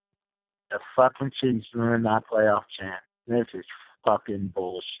gone. The fucking Chiefs ruined our playoff chance. This is fucking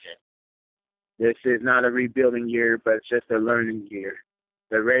bullshit. This is not a rebuilding year, but it's just a learning year.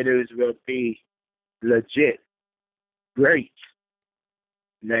 The Raiders will be legit great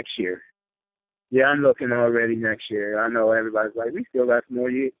next year. Yeah, I'm looking already next year. I know everybody's like, we still got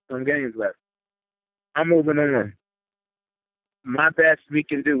some games left. I'm moving on. My best we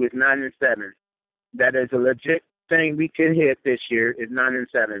can do is 9-7. That is a legit thing we can hit this year is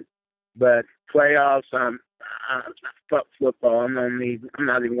 9-7. But playoffs, fuck football. I'm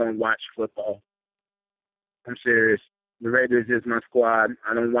not even going to watch football. I'm serious. The Raiders is my squad.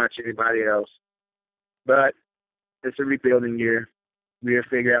 I don't watch anybody else. But it's a rebuilding year. We'll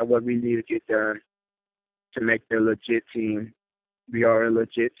figure out what we need to get done to make the legit team. We are a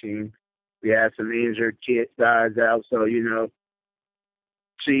legit team. We have some injured guys out, so,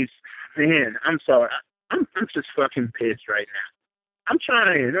 Chiefs, man, I'm sorry. I'm just fucking pissed right now. I'm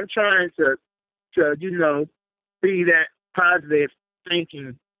trying to be that positive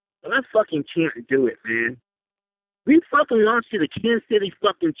thinking, but I fucking can't do it, man. We fucking lost to the Kansas City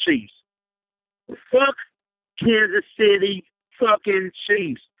fucking Chiefs. Fuck Kansas City fucking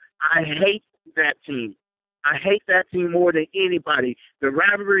Chiefs. I hate that team. I hate that team more than anybody. The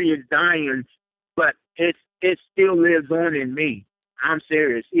rivalry is dying, but it still lives on in me. I'm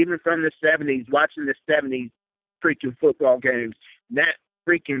serious. Even from the 70s, watching the 70s freaking football games, that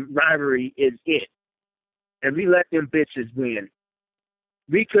freaking rivalry is it. And we let them bitches win.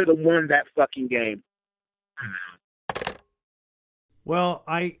 We could have won that fucking game. Well,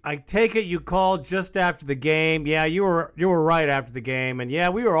 I take it you called just after the game. Yeah, you were right after the game. And, yeah,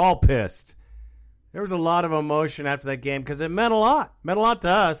 we were all pissed. There was a lot of emotion after that game because it meant a lot. It meant a lot to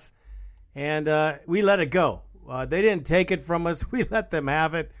us. And we let it go. They didn't take it from us. We let them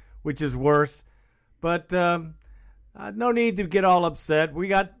have it, which is worse. But no need to get all upset. We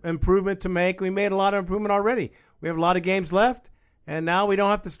got improvement to make. We made a lot of improvement already. We have a lot of games left. And now we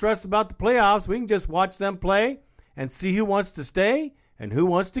don't have to stress about the playoffs. We can just watch them play and see who wants to stay and who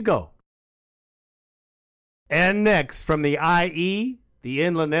wants to go. And next, from the IE, the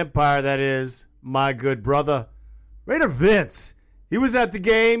Inland Empire, that is, my good brother, Raider Vince. He was at the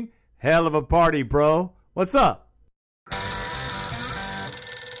game. Hell of a party, bro. What's up?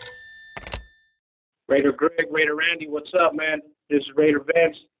 Raider Greg, Raider Randy, what's up, man? This is Raider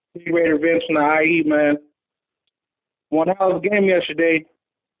Vince. Raider Vince from the IE, man. One hell of a game yesterday.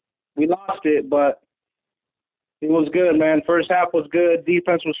 We lost it, but it was good, man. First half was good.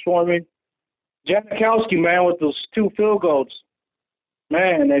 Defense was swarming. Janikowski, man, with those 2 field goals.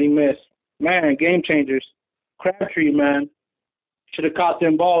 Man, that he missed. Man, game changers. Crabtree, man. Should have caught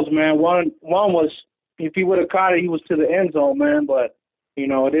them balls, man. One was, if he would have caught it, he was to the end zone, man. But,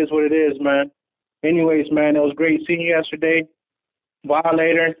 it is what it is, man. Anyways, man, it was great seeing you yesterday.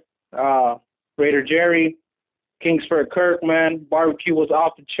 Violator, Raider Jerry, Kingsford Kirk, man. Barbecue was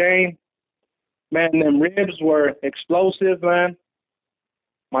off the chain. Man, them ribs were explosive, man.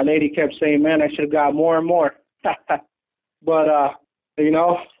 My lady kept saying, man, I should have got more and more. But,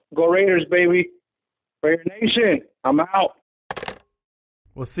 go Raiders, baby. Raider Nation, I'm out.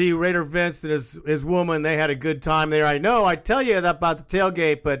 Well, see, Raider Vince and his woman, they had a good time there. I know, I tell you about the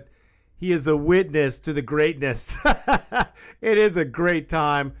tailgate, but he is a witness to the greatness. It is a great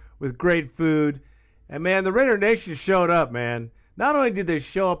time with great food. And, man, the Raider Nation showed up, man. Not only did they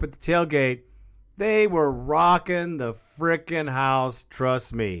show up at the tailgate, they were rocking the frickin' house,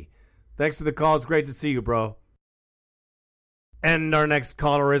 trust me. Thanks for the call. It's great to see you, bro. And our next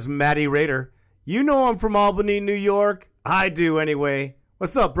caller is Matty Raider. You know him from Albany, New York. I do, anyway.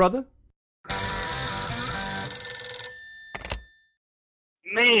 What's up, brother?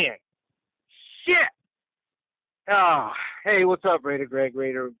 Man. Shit. Hey, what's up, Raider Greg,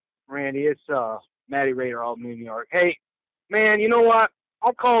 Raider Randy? It's Matty Raider, Albany, New York. Hey, man, you know what?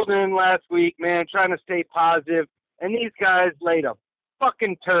 I called in last week, man, trying to stay positive, and these guys laid a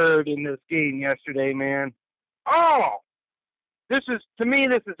fucking turd in this game yesterday, man. Oh, to me,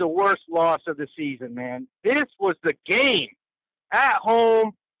 this is the worst loss of the season, man. This was the game. At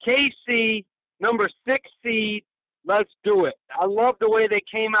home, KC, number 6 seed, let's do it. I love the way they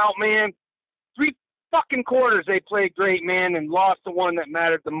came out, man. 3 fucking quarters they played great, man, and lost the one that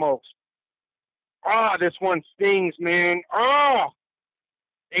mattered the most. this one stings, man. Oh,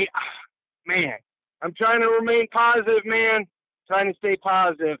 man. I'm trying to remain positive, man. Trying to stay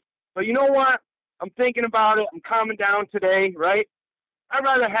positive. But you know what? I'm thinking about it. I'm calming down today, right? I'd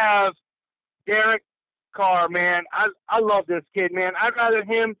rather have Derek Carr, man. I love this kid, man. I'd rather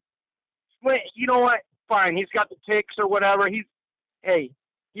him. You know what? Fine. He's got the ticks or whatever. He's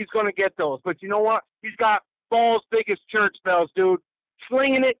going to get those. But you know what? He's got balls big as church bells, dude.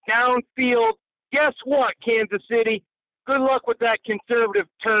 Slinging it downfield. Guess what, Kansas City? Good luck with that conservative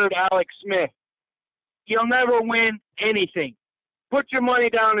turd, Alex Smith. You'll never win anything. Put your money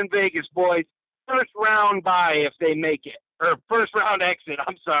down in Vegas, boys. First round bye if they make it. Or first round exit.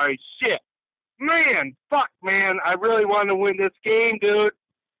 I'm sorry. Shit. Man, fuck, man. I really wanted to win this game, dude.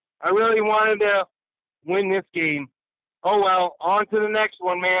 I really wanted to win this game. Oh, well, on to the next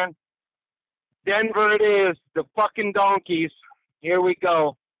one, man. Denver it is. The fucking Donkeys. Here we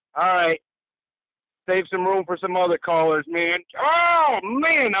go. All right. Save some room for some other callers, man. Oh,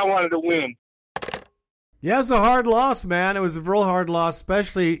 man, I wanted to win. Yeah, it was a hard loss, man. It was a real hard loss,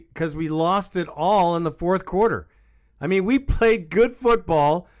 especially because we lost it all in the fourth quarter. I mean, we played good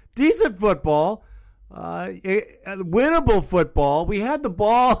football, decent football, winnable football. We had the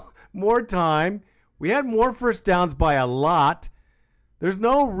ball more time. We had more first downs by a lot. There's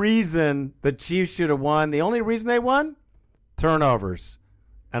no reason the Chiefs should have won. The only reason they won? Turnovers.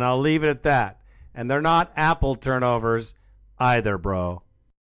 And I'll leave it at that. And they're not Apple turnovers either, bro.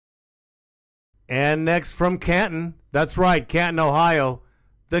 And next from Canton, that's right, Canton, Ohio,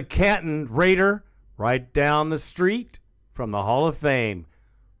 the Canton Raider, right down the street from the Hall of Fame.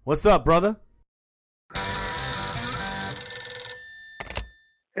 What's up, brother?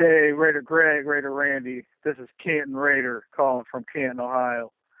 Hey, Raider Greg, Raider Randy. This is Canton Raider calling from Canton,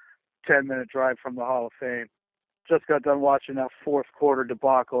 Ohio. 10-minute drive from the Hall of Fame. Just got done watching that fourth quarter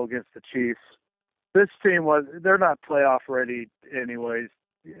debacle against the Chiefs. This team they're not playoff ready anyways.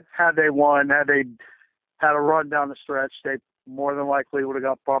 Had they won, had they had a run down the stretch, they more than likely would have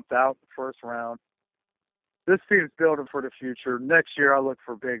got bumped out in the first round. This team's building for the future. Next year I look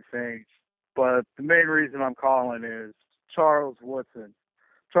for big things. But the main reason I'm calling is Charles Woodson.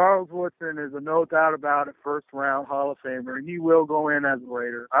 Charles Woodson is a no doubt about it first round Hall of Famer. He will go in as a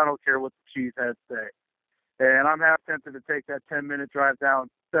Raider. I don't care what the Chiefs had to say. And I'm half tempted to take that 10-minute drive down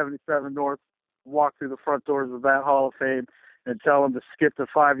 77 North, walk through the front doors of that Hall of Fame, and tell him to skip the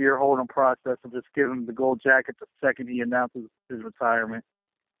 5-year hold'em process and just give him the gold jacket the second he announces his retirement.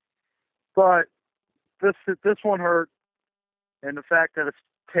 But this one hurt, and the fact that it's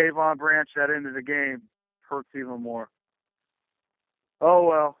Tavon Branch that ended the game hurts even more. Oh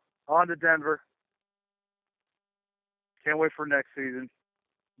well, on to Denver. Can't wait for next season.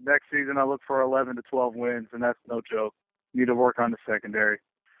 Next season I look for 11 to 12 wins, and that's no joke. Need to work on the secondary.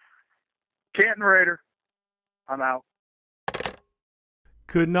 Canton Raider, I'm out.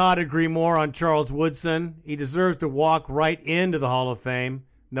 Could not agree more on Charles Woodson. He deserves to walk right into the Hall of Fame,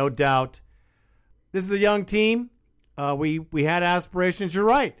 no doubt. This is a young team. We had aspirations. You're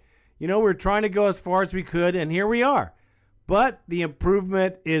right. You know, we're trying to go as far as we could, and here we are. But the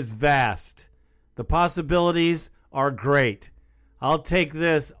improvement is vast. The possibilities are great. I'll take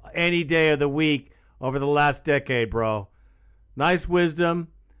this any day of the week over the last decade, bro. Nice wisdom.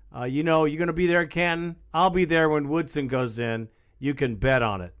 You know, you're going to be there, Canton. I'll be there when Woodson goes in. You can bet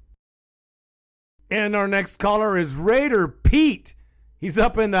on it. And our next caller is Raider Pete. He's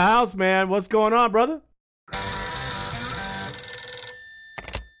up in the house, man. What's going on, brother?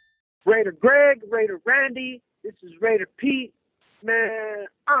 Raider Greg, Raider Randy, this is Raider Pete. Man,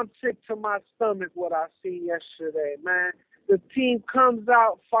 I'm sick to my stomach what I seen yesterday, man. The team comes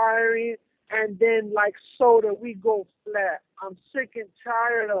out firing, and then like soda, we go flat. I'm sick and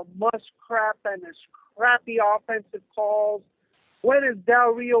tired of crap and his crappy offensive calls. When is Del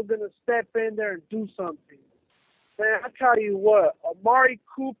Rio going to step in there and do something? Man, I tell you what, Amari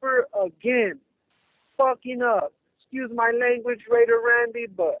Cooper again, fucking up. Excuse my language, Raider Randy,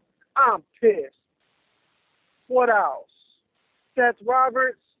 but I'm pissed. What else? Seth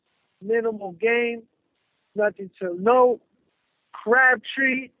Roberts, minimal game, nothing to note.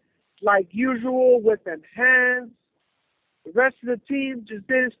 Crabtree, like usual, with them hands. The rest of the team just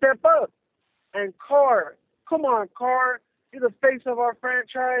didn't step up. And Carr, come on, Carr. You're the face of our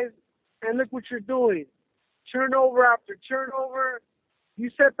franchise, and look what you're doing. Turnover after turnover. You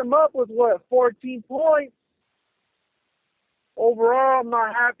set them up with, 14 points? Overall, I'm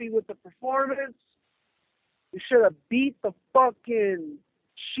not happy with the performance. We should have beat the fucking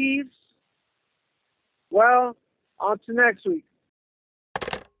Chiefs. Well, on to next week.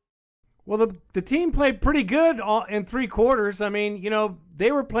 Well, the team played pretty good in 3 quarters. I mean,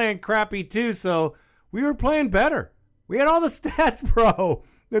 they were playing crappy too, so we were playing better. We had all the stats, bro,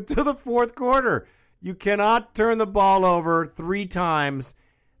 until the 4th quarter. You cannot turn the ball over 3 times.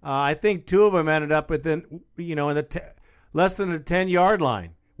 I think 2 of them ended up within, in the less than the 10-yard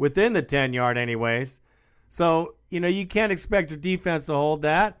line, within the 10-yard anyways. So, you can't expect your defense to hold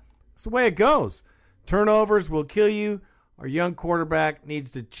that. It's the way it goes. Turnovers will kill you. Our young quarterback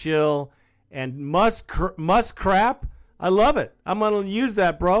needs to chill. And must crap, I love it. I'm going to use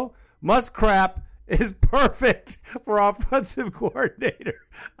that, bro. Must crap is perfect for offensive coordinator.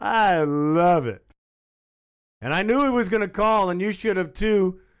 I love it. And I knew he was going to call, and you should have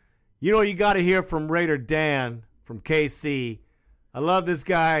too. You got to hear from Raider Dan from KC. I love this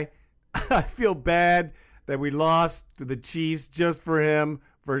guy. I feel bad that we lost to the Chiefs just for him,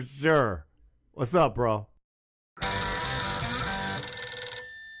 for sure. What's up, bro?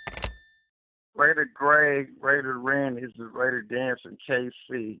 Raider Greg, Raider Ren, is the Raider Dan from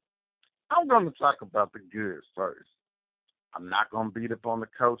KC. I'm going to talk about the good first. I'm not going to beat up on the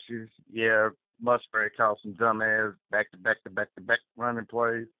coaches. Yeah, Musgrave called some dumbass back-to-back running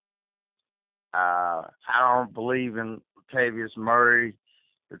plays. I don't believe in Latavius Murray.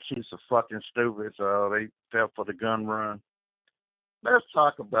 The Chiefs are fucking stupid, so they fell for the gun run. Let's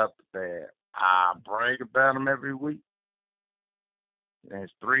talk about the bad. I brag about them every week. And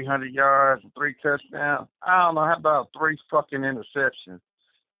it's 300 yards and 3 touchdowns. I don't know, how about 3 fucking interceptions?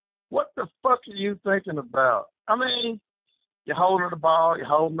 What the fuck are you thinking about? I mean, you're holding the ball.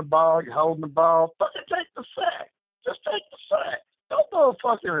 Fucking take the sack. Just take the sack. Don't throw a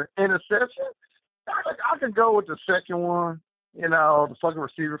fucking interception. I can go with the second one. The fucking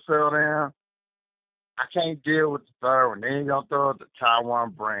receiver fell down. I can't deal with the third one. They ain't going to throw it to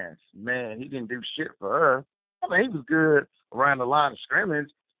Taiwan Branch. Man, he didn't do shit for us. I mean, he was good around the line of scrimmage,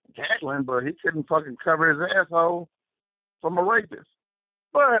 tackling, but he couldn't fucking cover his asshole from a rapist.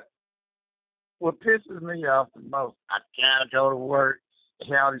 But what pisses me off the most, I gotta go to work and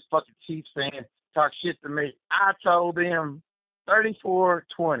hear all these fucking Chiefs fans talk shit to me. I told them 34-20.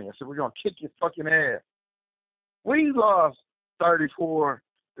 I said, we're going to kick your fucking ass. We lost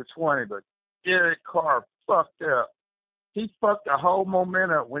 34-20, but Derek Carr fucked up. He fucked the whole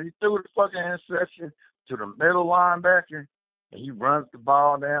momentum when he threw the fucking interception to the middle linebacker, and he runs the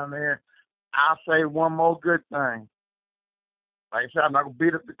ball down there. I'll say one more good thing. Like I said, I'm not going to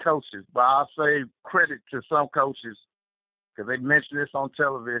beat up the coaches, but I'll say credit to some coaches because they mentioned this on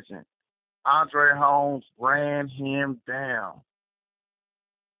television. Andre Holmes ran him down,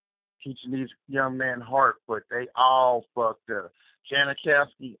 teaching these young men heart, but they all fucked up.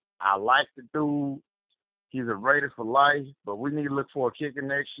 Janikowski, I like the dude. He's a Raider for life, but we need to look for a kicker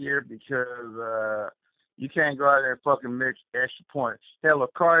next year because you can't go out there and fucking mix extra points. Hell,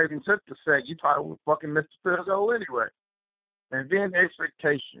 if Carr even took the sack, you probably would fucking miss the field goal anyway. And then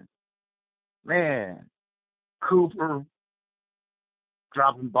expectation. Man, Cooper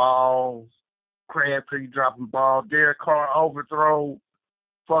dropping balls, Crabtree dropping balls, Derek Carr overthrow,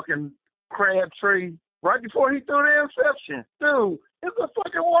 fucking Crabtree right before he threw the interception. Dude, it's a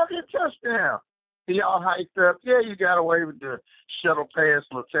fucking walking touchdown. He all hyped up. Yeah, you got away with the shuttle pass,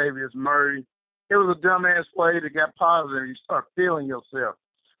 Latavius Murray. It was a dumbass play that got positive. You start feeling yourself.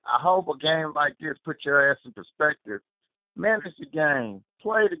 I hope a game like this puts your ass in perspective. Manage the game.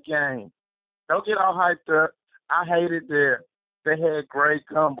 Play the game. Don't get all hyped up. I hated that they had Greg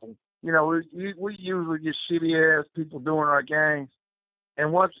Gumbel. We usually get shitty-ass people doing our games.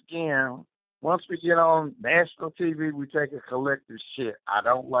 And once again, once we get on national TV, we take a collective shit. I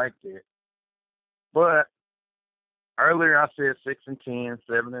don't like that. But earlier I said 6-10,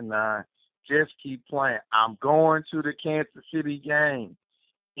 7-9. Just keep playing. I'm going to the Kansas City game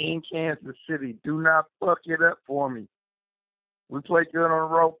in Kansas City. Do not fuck it up for me. We play good on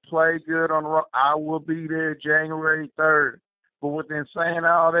the road, play good on the road. I will be there January 3rd. But within saying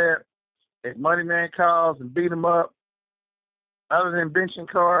all that, if Moneyman calls and beat him up, other than benching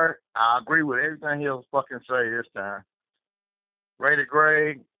Carr, I agree with everything he'll fucking say this time. Raider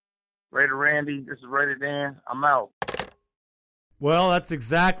Greg, Raider Randy, this is Raider Dan. I'm out. Well, that's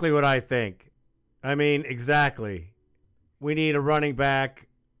exactly what I think. I mean, exactly. We need a running back.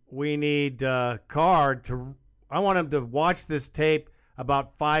 We need Carr to... I want him to watch this tape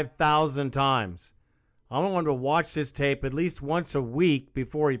about 5,000 times. I want him to watch this tape at least once a week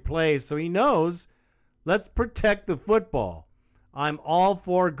before he plays so he knows, let's protect the football. I'm all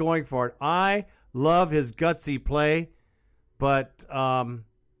for going for it. I love his gutsy play, but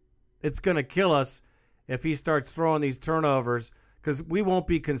it's going to kill us if he starts throwing these turnovers because we won't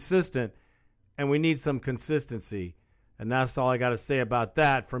be consistent, and we need some consistency. And that's all I got to say about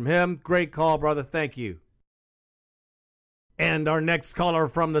that. From him, great call, brother. Thank you. And our next caller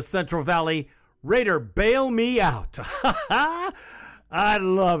from the Central Valley, Raider, bail me out. I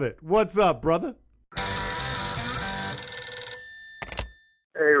love it. What's up, brother? Hey,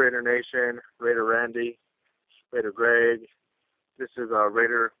 Raider Nation, Raider Randy, Raider Greg. This is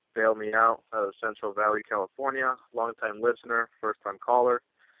Raider Bail Me Out out of Central Valley, California. Longtime listener, first-time caller.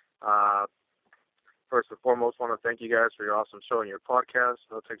 First and foremost, want to thank you guys for your awesome show and your podcast.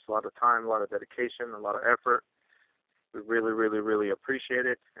 I know it takes a lot of time, a lot of dedication, a lot of effort. We really, really, really appreciate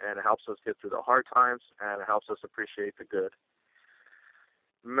it, and it helps us get through the hard times, and it helps us appreciate the good.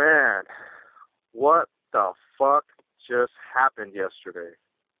 Man, what the fuck just happened yesterday?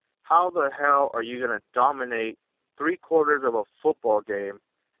 How the hell are you going to dominate 3/4 of a football game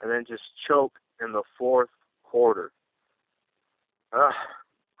and then just choke in the fourth quarter? I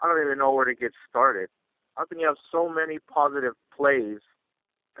don't even know where to get started. How can you have so many positive plays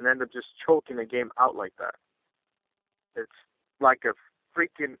and end up just choking a game out like that? It's like a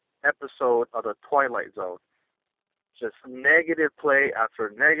freaking episode of the Twilight Zone. Just negative play after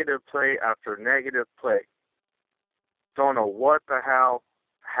negative play after negative play. Don't know what the hell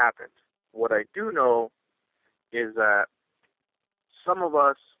happened. What I do know is that some of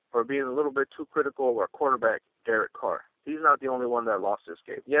us are being a little bit too critical of our quarterback, Derek Carr. He's not the only one that lost this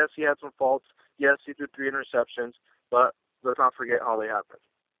game. Yes, he had some faults. Yes, he threw 3 interceptions, but let's not forget how they happened.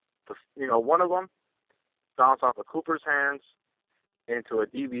 One of them bounced off of Cooper's hands into a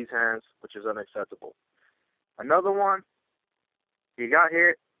DB's hands, which is unacceptable. Another one, he got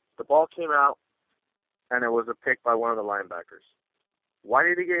hit, the ball came out, and it was a pick by one of the linebackers. Why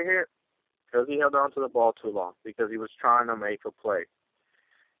did he get hit? Because he held on to the ball too long, because he was trying to make a play.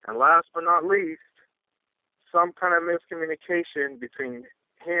 And last but not least, some kind of miscommunication between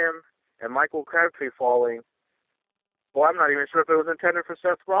him and Michael Crabtree falling. Well, I'm not even sure if it was intended for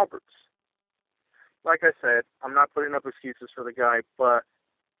Seth Roberts. Like I said, I'm not putting up excuses for the guy, but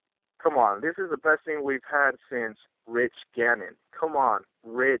come on, this is the best thing we've had since Rich Gannon. Come on,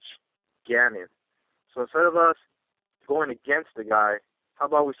 Rich Gannon. So instead of us going against the guy, how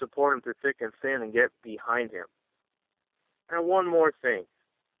about we support him through thick and thin and get behind him? And one more thing.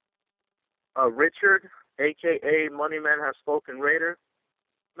 Richard, a.k.a. Moneyman Has Spoken Raider,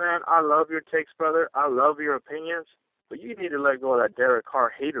 man, I love your takes, brother. I love your opinions, but you need to let go of that Derek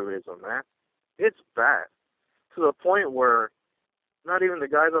Carr haterism, man. It's bad, to the point where not even the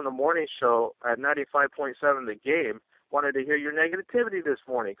guys on the morning show at 95.7 The Game wanted to hear your negativity this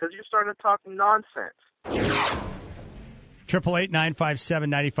morning because you're starting to talk nonsense.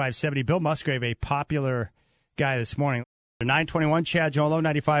 888-957-9570. Bill Musgrave, a popular guy this morning. 921, Chad Jolo,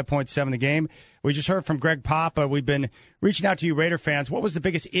 95.7 The Game. We just heard from Greg Papa. We've been reaching out to you Raider fans. What was the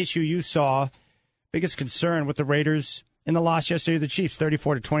biggest issue you saw, biggest concern with the Raiders in the loss yesterday to the Chiefs,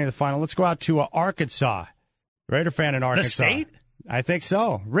 34-20 in the final? Let's go out to Arkansas. Raider fan in Arkansas. The state? I think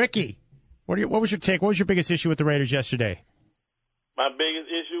so. Ricky, what was your take? What was your biggest issue with the Raiders yesterday? My biggest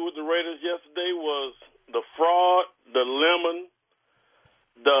issue with the Raiders yesterday was the fraud, the lemon,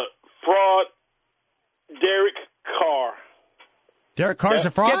 the fraud, Derek Carr. Derek Carr's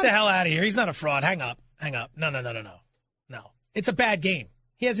a fraud? Get the hell out of here. He's not a fraud. Hang up. No. It's a bad game.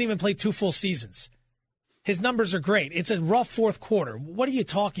 He hasn't even played 2 full seasons. His numbers are great. It's a rough fourth quarter. What are you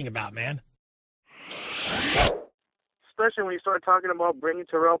talking about, man? Especially when you start talking about bringing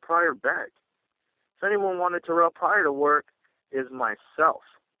Terrell Pryor back. If anyone wanted Terrell Pryor to work, is myself.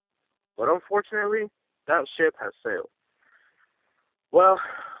 But unfortunately, that ship has sailed. Well,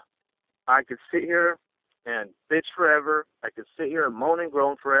 I could sit here and bitch forever. I could sit here and moan and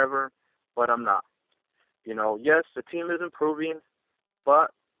groan forever, but I'm not. Yes, the team is improving,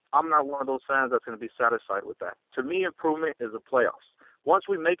 but I'm not one of those fans that's going to be satisfied with that. To me, improvement is the playoffs. Once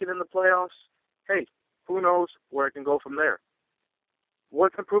we make it in the playoffs, hey, who knows where it can go from there.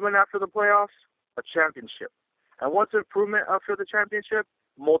 What's improvement after the playoffs? A championship. And what's improvement after the championship?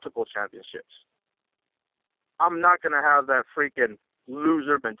 Multiple championships. I'm not going to have that freaking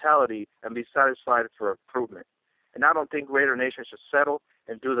loser mentality and be satisfied for improvement. And I don't think Raider Nation should settle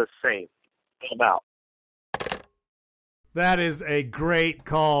and do the same. I'm out. That is a great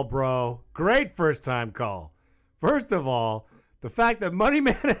call, bro. Great first-time call. First of all, the fact that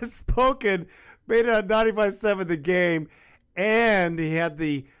Moneyman Has Spoken made it on 95.7 The Game, and he had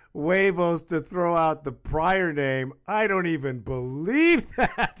the huevos to throw out the Pryor name. I don't even believe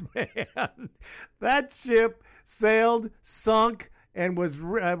that, man. That ship sailed, sunk, and was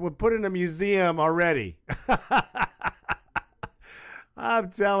put in a museum already.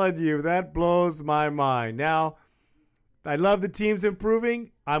 I'm telling you, that blows my mind. Now, I love the team's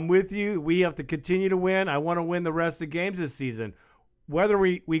improving. I'm with you. We have to continue to win. I want to win the rest of the games this season. Whether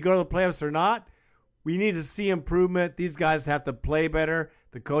we go to the playoffs or not, we need to see improvement. These guys have to play better.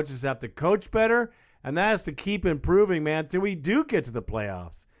 The coaches have to coach better. And that has to keep improving, man, till we do get to the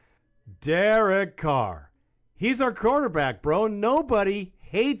playoffs. Derek Carr. He's our quarterback, bro. Nobody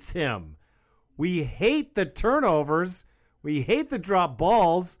hates him. We hate the turnovers. We hate the drop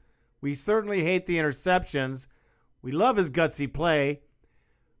balls. We certainly hate the interceptions. We love his gutsy play.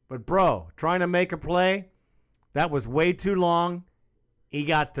 But, bro, trying to make a play, that was way too long. He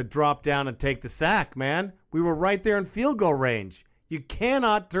got to drop down and take the sack, man. We were right there in field goal range. You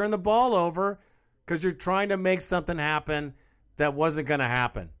cannot turn the ball over because you're trying to make something happen that wasn't going to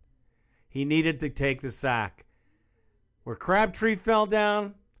happen. He needed to take the sack. Where Crabtree fell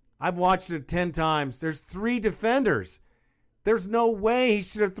down, I've watched it 10 times. There's 3 defenders. There's no way he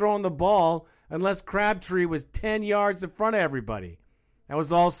should have thrown the ball unless Crabtree was 10 yards in front of everybody. That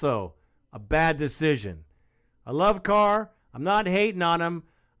was also a bad decision. I love Carr. I'm not hating on him.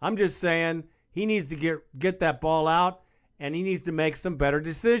 I'm just saying he needs to get that ball out, and he needs to make some better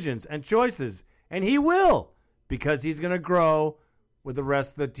decisions and choices. And he will, because he's going to grow with the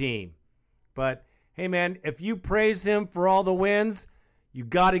rest of the team. But, hey, man, if you praise him for all the wins, you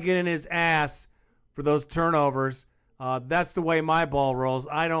got to get in his ass for those turnovers. That's the way my ball rolls.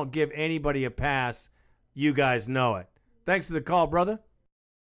 I don't give anybody a pass. You guys know it. Thanks for the call, brother.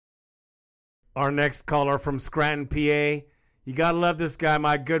 Our next caller from Scranton, PA. You got to love this guy,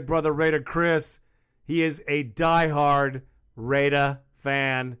 my good brother, Raider Chris. He is a diehard Raider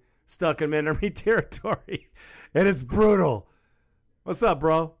fan stuck in enemy territory, and it's brutal. What's up,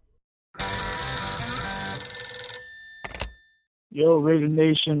 bro? Yo, Raider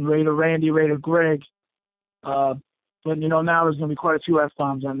Nation, Raider Randy, Raider Greg. But, now there's going to be quite a few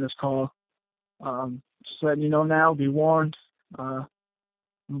F-bombs on this call. Just letting you know now, be warned. I'm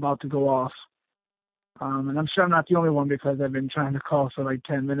about to go off. And I'm sure I'm not the only one because I've been trying to call for like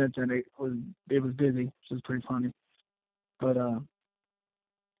 10 minutes and it was busy, which is pretty funny. But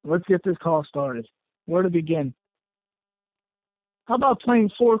let's get this call started. Where to begin? How about playing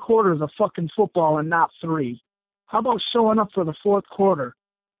 4 quarters of fucking football and not 3? How about showing up for the 4th quarter?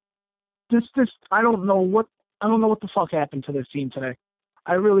 I don't know what the fuck happened to this team today.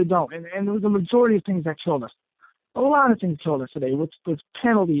 I really don't. And it was the majority of things that killed us. A lot of things killed us today with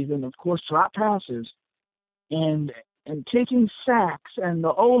penalties and of course drop passes. And taking sacks and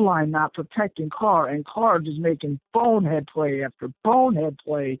the O-line not protecting Carr and Carr just making bonehead play after bonehead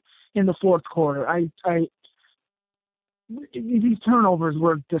play in the 4th quarter. These turnovers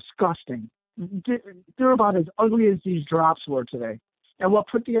were disgusting. They're about as ugly as these drops were today. And what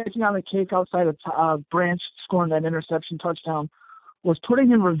put the icing on the cake outside of Branch scoring that interception touchdown was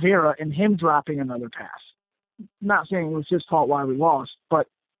putting in Rivera and him dropping another pass. Not saying it was his fault why we lost, but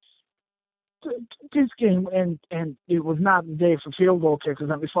this game, and it was not the day for field goal kickers,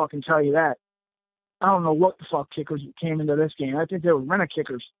 let me fucking tell you that. I don't know what the fuck kickers came into this game. I think they were rent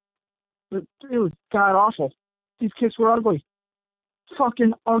kickers. But it was god-awful. These kicks were ugly.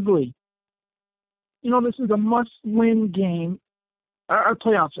 Fucking ugly. This is a must-win game. Our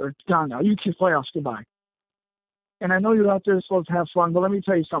playoffs are gone now. You kiss playoffs goodbye. And I know you're out there supposed to have fun, but let me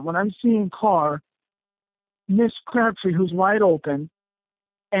tell you something. When I'm seeing Carr miss Crabtree, who's wide open,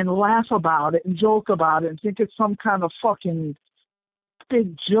 and laugh about it and joke about it and think it's some kind of fucking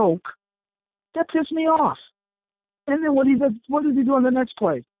big joke, that pissed me off. And then what does he do on the next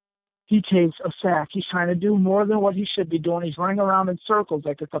play? He takes a sack. He's trying to do more than what he should be doing. He's running around in circles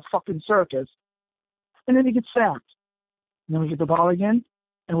like it's a fucking circus. And then he gets sacked. And then we get the ball again.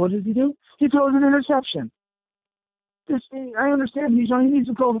 And what does he do? He throws an interception. I understand he needs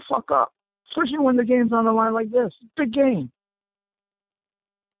to go the fuck up, especially when the game's on the line like this. Big game.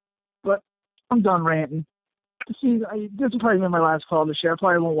 But I'm done ranting. See, this will probably be my last call this year. I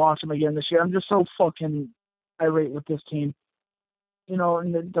probably won't watch them again this year. I'm just so fucking irate with this team.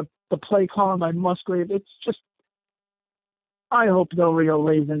 And the play calling by Musgrave, it's just, I hope Del Rio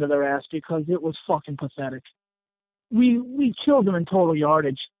lays into their ass because it was fucking pathetic. We killed them in total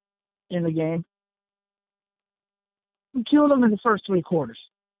yardage in the game. We killed them in the first 3 quarters.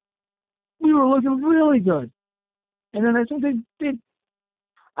 We were looking really good. And then I think they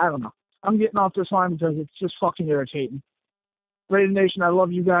I don't know. I'm getting off this line because it's just fucking irritating. Raider Nation, I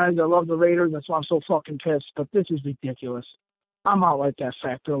love you guys. I love the Raiders. That's why I'm so fucking pissed. But this is ridiculous. I'm out like that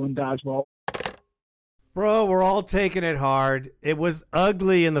fat girl in dodgeball. Bro, we're all taking it hard. It was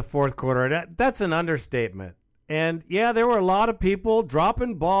ugly in the 4th quarter. That's an understatement. And, yeah, there were a lot of people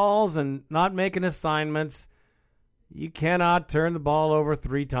dropping balls and not making assignments. You cannot turn the ball over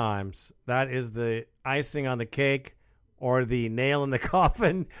 3 times. That is the icing on the cake. or the nail in the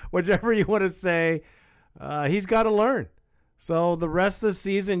coffin, whichever you want to say. He's got to learn. So the rest of the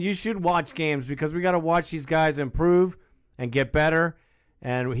season, you should watch games because we got to watch these guys improve and get better.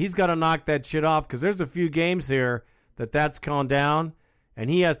 And he's got to knock that shit off because there's a few games here that's gone down, and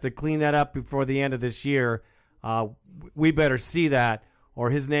he has to clean that up before the end of this year. We better see that,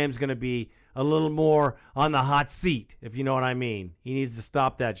 or his name's going to be a little more on the hot seat, if you know what I mean. He needs to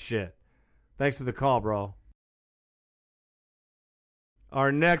stop that shit. Thanks for the call, bro.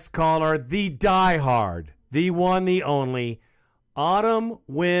 Our next caller, the diehard, the one, the only, Autumn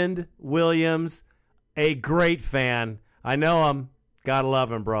Wind Williams, a great fan. I know him. Gotta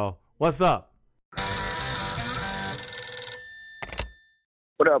love him, bro. What's up?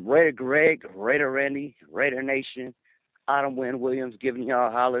 What up, Raider Greg, Raider Randy, Raider Nation, Autumn Wind Williams giving y'all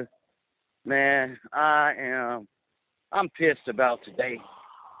a holler. Man, I'm pissed about today.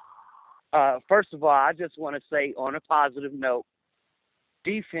 First of all, I just want to say on a positive note,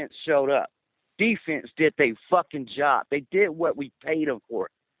 defense showed up. Defense did their fucking job. They did what we paid them for,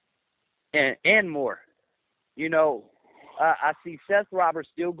 and more. You know, I see Seth Roberts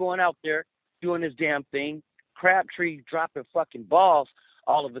still going out there doing his damn thing. Crabtree dropping fucking balls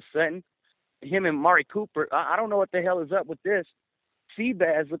all of a sudden. Him and Mari Cooper, I don't know what the hell is up with this.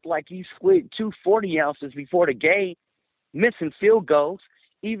 Seabass looked like he squigged 240 ounces before the game, missing field goals.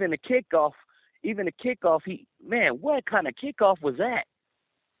 Even the kickoff, what kind of kickoff was that?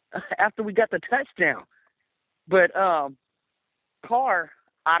 After we got the touchdown. But Carr,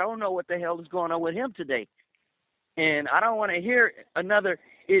 I don't know what the hell is going on with him today. And I don't want to hear another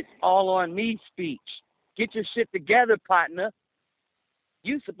 "it's all on me" speech. Get your shit together, partner.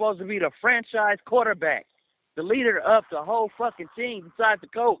 You supposed to be the franchise quarterback, the leader of the whole fucking team besides the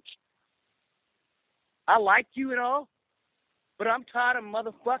coach. I like you and all, but I'm tired of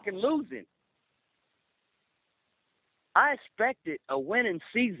motherfucking losing. I expected a winning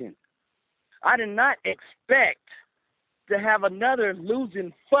season. I did not expect to have another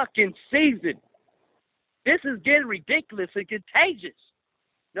losing fucking season. This is getting ridiculous and contagious.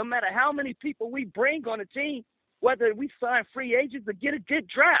 No matter how many people we bring on a team, whether we sign free agents or get a good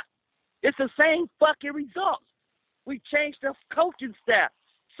draft, it's the same fucking results. We changed the coaching staff.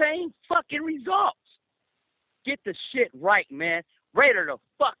 Same fucking results. Get the shit right, man. Raider the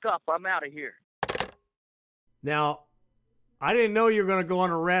fuck up. I'm out of here. Now, I didn't know you were going to go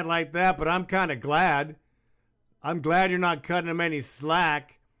on a rant like that, but I'm kind of glad. I'm glad you're not cutting him any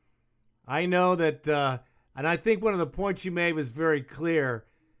slack. I know that, and I think one of the points you made was very clear.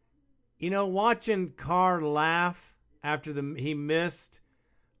 You know, watching Carr laugh after he missed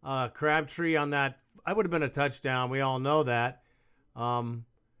Crabtree on that, I would have been a touchdown. We all know that. And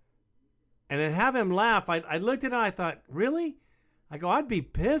then have him laugh. I looked at it and I thought, really? I go, I'd be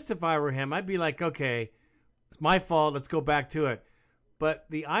pissed if I were him. I'd be like, okay, it's my fault. Let's go back to it. But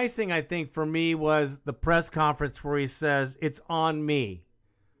the icing, I think, for me was the press conference where he says, it's on me.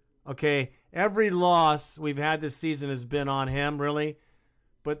 Okay, every loss we've had this season has been on him, really.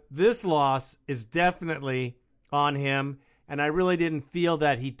 But this loss is definitely on him. And I really didn't feel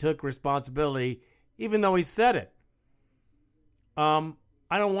that he took responsibility, even though he said it. I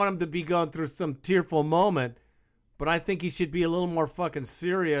don't want him to be going through some tearful moment, but I think he should be a little more fucking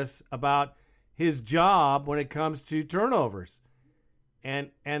serious about his job when it comes to turnovers.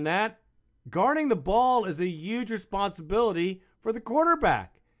 And that guarding the ball is a huge responsibility for the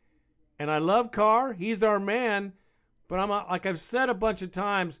quarterback. And I love Carr. He's our man. But like I've said a bunch of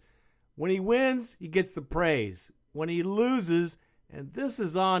times, when he wins, he gets the praise. When he loses, and this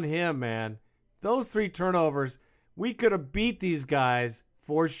is on him, man, those 3 turnovers, we could have beat these guys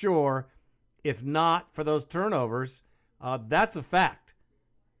for sure if not for those turnovers. That's a fact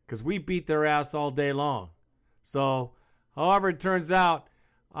because we beat their ass all day long. So, however it turns out,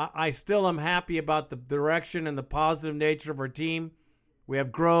 I still am happy about the direction and the positive nature of our team. We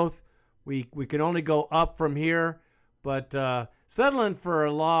have growth. We can only go up from here. But settling for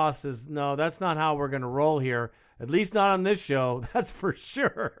a loss that's not how we're going to roll here. At least not on this show. That's for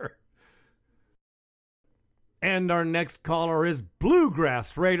sure. And our next caller is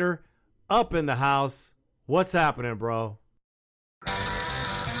Bluegrass Raider up in the house. What's happening, bro?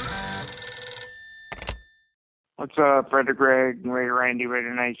 What's up, Raider Greg, Raider Randy,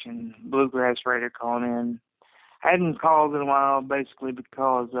 Raider Nation, Bluegrass Raider calling in. I hadn't called in a while, basically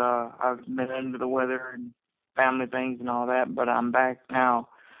because I've been under the weather and family things and all that, but I'm back now.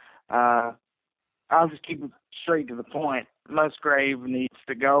 I'll just keep it straight to the point. Musgrave needs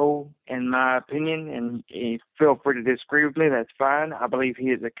to go, in my opinion, and feel free to disagree with me. That's fine. I believe he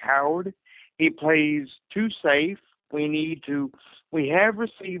is a coward. He plays too safe. We need to We have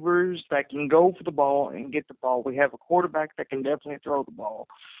receivers that can go for the ball and get the ball. We have a quarterback that can definitely throw the ball.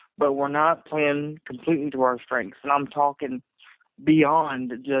 But we're not playing completely to our strengths. And I'm talking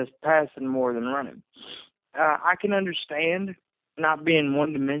beyond just passing more than running. I can understand not being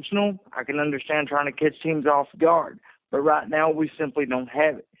one-dimensional. I can understand trying to catch teams off guard. But right now we simply don't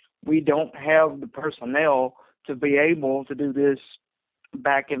have it. We don't have the personnel to be able to do this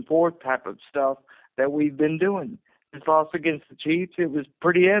back and forth type of stuff that we've been doing. This loss against the Chiefs, it was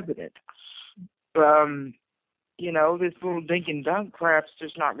pretty evident. This little dink and dunk crap's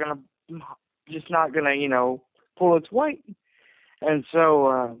just not gonna, pull its weight. And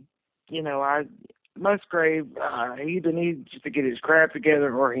so, Musgrave, he either needs to get his crap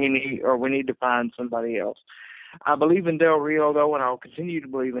together, or we need to find somebody else. I believe in Del Rio, though, and I'll continue to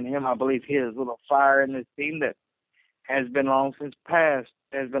believe in him. I believe he has a little fire in this team that has been long since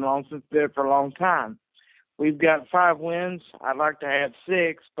there for a long time. We've got 5 wins. I'd like to have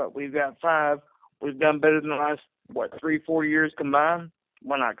 6, but we've got 5. We've done better than the last, 3-4 years combined?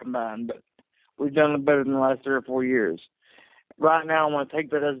 Well, not combined, but we've done better than the last 3 or 4 years. Right now, I want to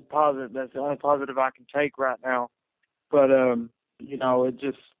take that as a positive. That's the only positive I can take right now. But,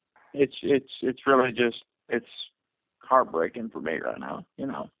 it's really just, it's heartbreaking for me right now,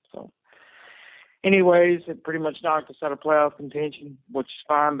 So, anyways, it pretty much knocked us out of playoff contention, which is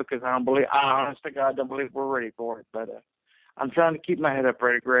fine because I honest to God don't believe we're ready for it. But I'm trying to keep my head up,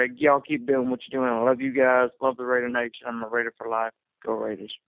 Raider Greg. Y'all keep doing what you're doing. I love you guys. Love the Raider Nation. I'm a Raider for life. Go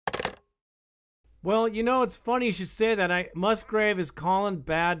Raiders. Well, it's funny you should say that. Musgrave is calling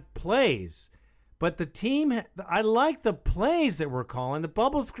bad plays. But the team, I like the plays that we're calling. The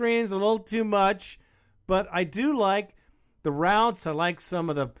bubble screen's a little too much, but I do like the routes. I like some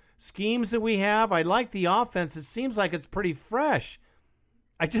of the schemes that we have. I like the offense. It seems like it's pretty fresh.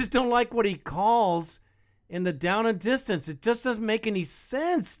 I just don't like what he calls in the down and distance. It just doesn't make any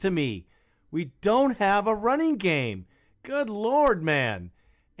sense to me. We don't have a running game. Good Lord, man.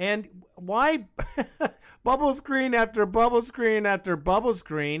 And why bubble screen after bubble screen after bubble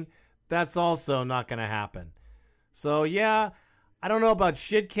screen? That's also not going to happen. So, yeah, I don't know about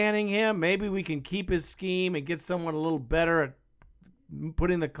shit canning him. Maybe we can keep his scheme and get someone a little better at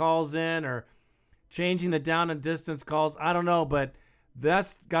putting the calls in or changing the down and distance calls. I don't know, but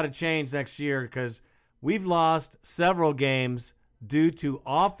that's got to change next year because we've lost several games due to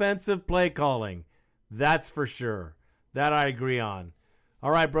offensive play calling. That's for sure. That I agree on. All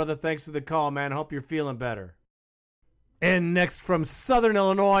right, brother, thanks for the call, man. Hope you're feeling better. And next from Southern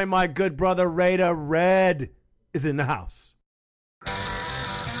Illinois, my good brother Raider Red is in the house.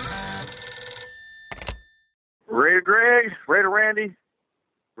 Raider Greg, Raider Randy,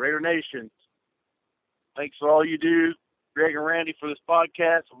 Raider Nation. Thanks for all you do, Greg and Randy, for this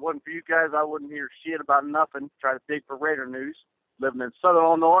podcast. If it wasn't for you guys, I wouldn't hear shit about nothing. Try to dig for Raider news. Living in Southern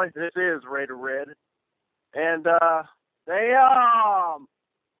Illinois, this is Raider Red. And, damn,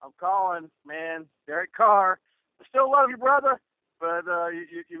 I'm calling, man, Derek Carr. I still love you, brother, but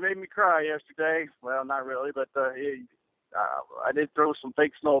you made me cry yesterday. Well, not really, but I did throw some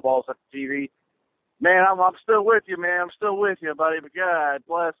fake snowballs at the TV. Man, I'm still with you, man. I'm still with you, buddy. But God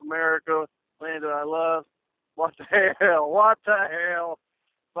bless America, land that I love. What the hell? What the hell?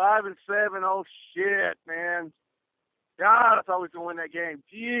 5-7. Oh shit, man. God, I thought we was going to win that game.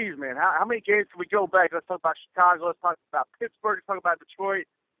 Jeez, man. How many games can we go back? Let's talk about Chicago. Let's talk about Pittsburgh. Let's talk about Detroit.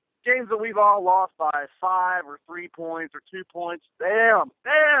 Games that we've all lost by 5 or 3 points or 2 points. Damn.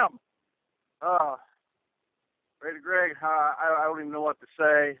 Raider Greg, I don't even know what to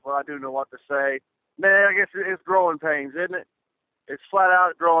say. Well, I do know what to say. Man, I guess it's growing pains, isn't it? It's flat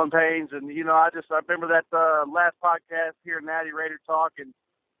out growing pains. And, I remember that last podcast here, Natty Raider Talk, and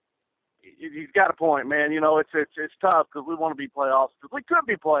he's got a point, man. It's tough because we want to be playoffs. Because we could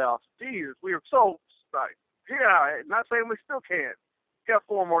be playoffs. Jesus, we are so like, yeah, not saying we still can't. We got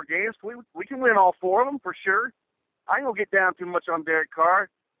 4 more games. We can win all 4 of them for sure. I ain't going to get down too much on Derek Carr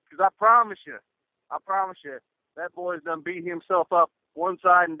because I promise you, that boy's done beat himself up one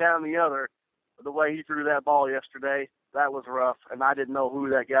side and down the other. The way he threw that ball yesterday, that was rough. And I didn't know who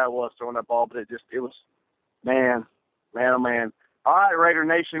that guy was throwing that ball, but it was, man, oh man. All right, Raider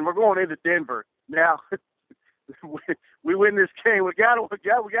Nation, we're going into Denver. Now, we win this game. We got to do it.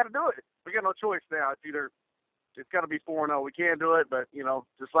 We got no choice now. It's got to be 4-0. We can't do it, but,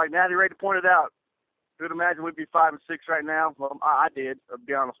 just like Natty Raider pointed out, who'd imagine we'd be 5-6 right now? Well, I did, I'll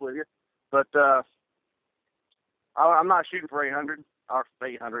be honest with you. But I'm not shooting for 800 or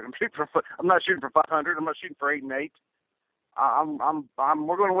 800. I'm not shooting for 500. I'm not shooting for 8 and 8.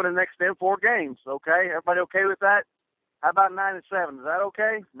 We're going to win the next 4 games. Okay, everybody okay with that? How about 9-7? Is that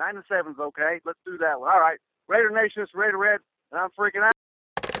okay? 9-7 is okay. Let's do that one. All right, Raider Nation, it's Raider Red. and I'm freaking out.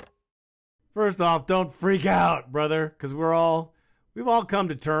 First off, don't freak out, brother, because we've all come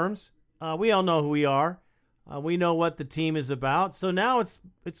to terms. We all know who we are. We know what the team is about. So now it's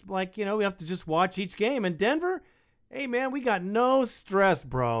like, we have to just watch each game. And Denver, hey, man, we got no stress,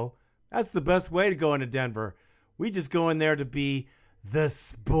 bro. That's the best way to go into Denver. We just go in there to be the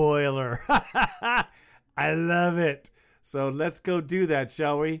spoiler. I love it. So let's go do that,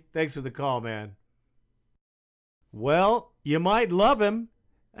 shall we? Thanks for the call, man. Well, you might love him,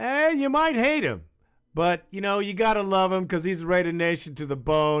 and you might hate him. But, you got to love him because he's Raider Nation to the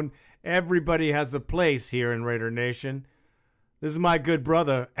bone. Everybody has a place here in Raider Nation. This is my good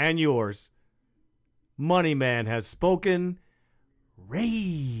brother and yours. Money Man has spoken.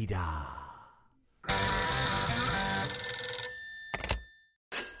 Raider.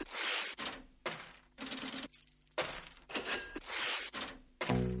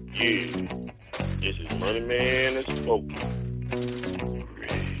 Yeah, this is Money Man has spoken.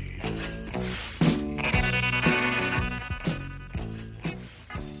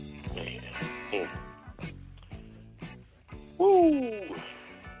 Woo!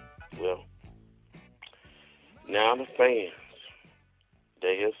 Well, now the fans,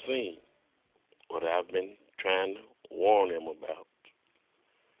 they have seen what I've been trying to warn them about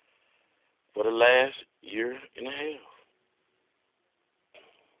for the last year and a half.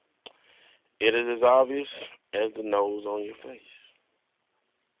 It is as obvious as the nose on your face.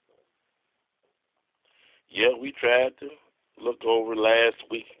 Yeah, we tried to look over last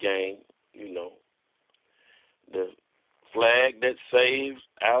week's game, the flag that saves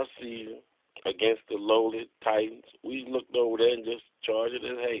our season against the lowly Titans. We looked over there and just charged it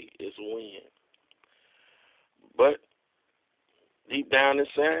as, hey, it's a win. But deep down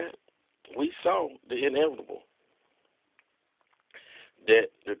inside, we saw the inevitable,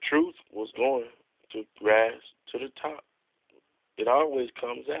 that the truth was going to rise to the top. It always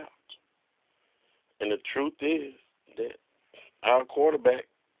comes out. And the truth is that our quarterback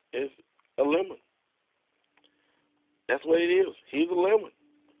is a lemon. That's what it is. He's a lemon.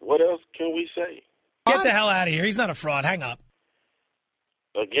 What else can we say? Get the hell out of here. He's not a fraud. Hang up.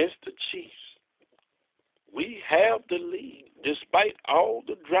 Against the Chiefs, we have the lead despite all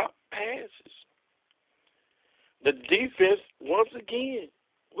the drop passes. The defense, once again,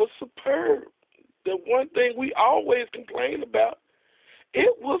 was superb. The one thing we always complain about,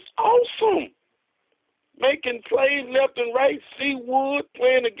 it was awesome. Making plays left and right. C. Wood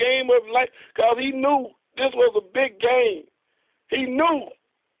playing the game of life because he knew this was a big game. He knew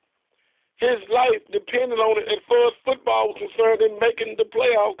his life depended on it as far as football was concerned in making the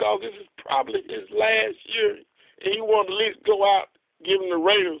playoffs because this is probably his last year. And he wanted to at least go out giving the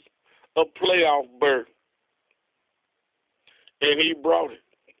Raiders a playoff berth. And he brought it.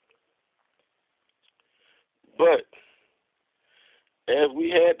 But as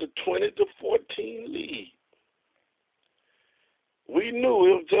we had the 20-14 lead, we knew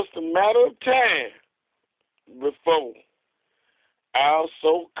it was just a matter of time before our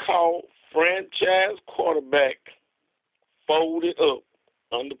so-called franchise quarterback folded up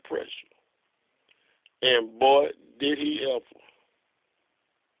under pressure. And boy, did he ever.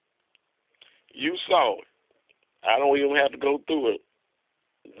 You saw it. I don't even have to go through it.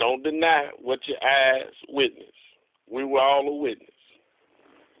 Don't deny what your eyes witnessed. We were all a witness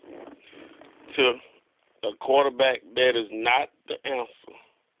to a quarterback that is not the answer.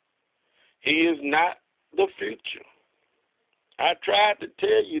 He is not the future. I tried to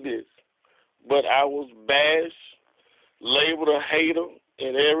tell you this, but I was bashed, labeled a hater,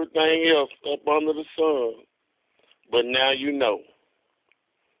 and everything else up under the sun. But now you know.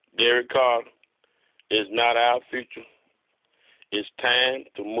 Derek Carter is not our future. It's time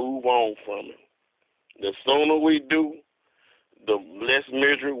to move on from him. The sooner we do, the less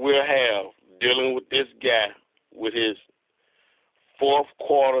misery we'll have dealing with this guy with his fourth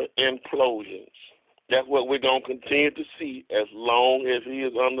quarter implosions. That's what we're going to continue to see as long as he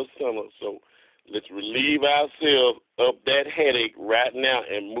is under center. So let's relieve ourselves of that headache right now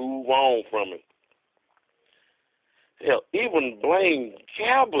and move on from it. Hell, even Blaine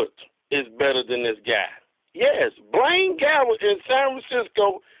Gabbert is better than this guy. Yes, Blaine Gabbert in San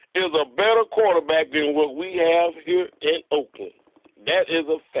Francisco is a better quarterback than what we have here in Oakland. That is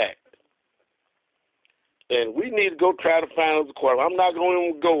a fact. And we need to go try to find us a quarterback. I'm not going to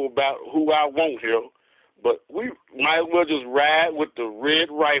even go about who I want here, but we might as well just ride with the red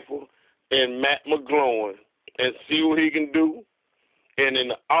rifle and Matt McGloin and see what he can do. And in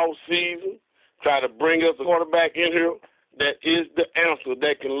the off season, try to bring us a quarterback in here that is the answer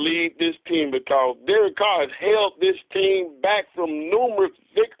that can lead this team, because Derek Carr has held this team back from numerous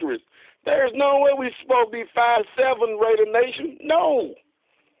victories. There is no way we supposed to be 5-7 Raider Nation. No.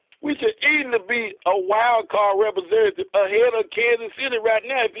 We should easily be a wild card representative ahead of Kansas City right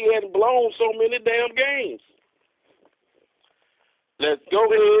now if he hadn't blown so many damn games. Let's go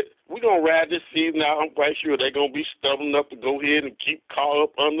ahead. We're going to ride this season out. I'm quite sure they're going to be stubborn enough to go ahead and keep Carr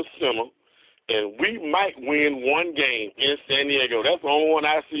up under center. And we might win one game in San Diego. That's the only one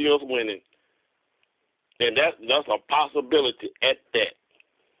I see us winning. And that's a possibility at that.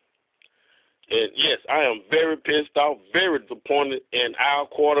 And, yes, I am very pissed off, very disappointed in our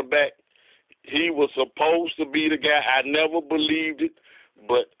quarterback. He was supposed to be the guy. I never believed it,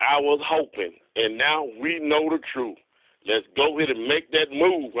 but I was hoping. And now we know the truth. Let's go ahead and make that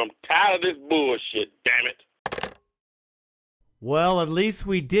move. I'm tired of this bullshit, damn it. Well, at least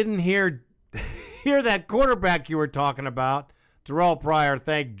we didn't hear that quarterback you were talking about. Terrell Pryor,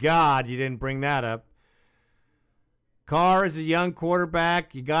 thank God you didn't bring that up. Carr is a young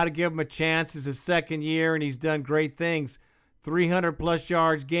quarterback. You got to give him a chance. It's his second year, and he's done great things. 300-plus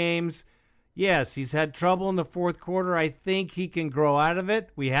yards games. Yes, he's had trouble in the fourth quarter. I think he can grow out of it.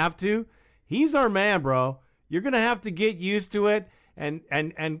 We have to. He's our man, bro. You're going to have to get used to it and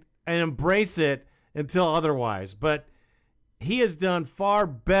embrace it until otherwise. But he has done far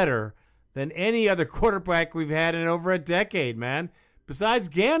better than any other quarterback we've had in over a decade, man, besides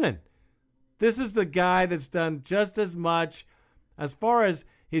Gannon. This is the guy that's done just as much as far as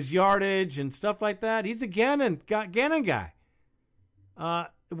his yardage and stuff like that. He's a Gannon guy.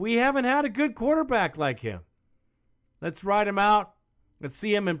 We haven't had a good quarterback like him. Let's ride him out. Let's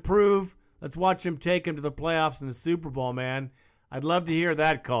see him improve. Let's watch him take him to the playoffs and the Super Bowl, man. I'd love to hear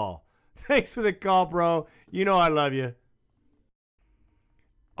that call. Thanks for the call, bro. You know I love you.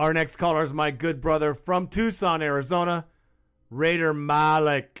 Our next caller is my good brother from Tucson, Arizona. Raider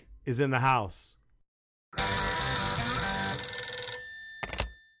Malik is in the house.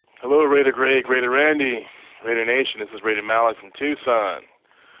 Hello, Raider Greg, Raider Randy, Raider Nation. This is Raider Malik from Tucson.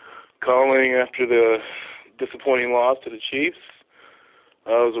 Calling after the disappointing loss to the Chiefs. It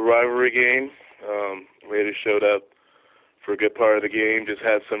was a rivalry game. Raiders showed up for a good part of the game, just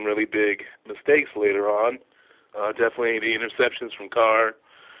had some really big mistakes later on. Definitely the interceptions from Carr.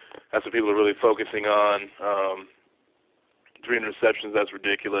 That's what people are really focusing on. 3 interceptions, that's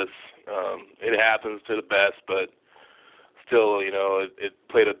ridiculous. It happens to the best, but still, it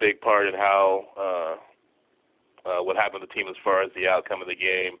played a big part in how what happened to the team as far as the outcome of the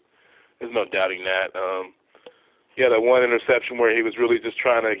game. There's no doubting that. He had that one interception where he was really just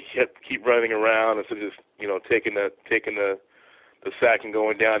trying to keep running around instead of just, taking the sack and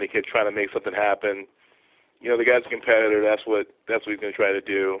going down. He kept trying to make something happen. The guy's a competitor. That's what he's going to try to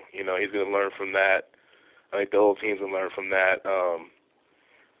do. He's going to learn from that. I think the whole team's going to learn from that.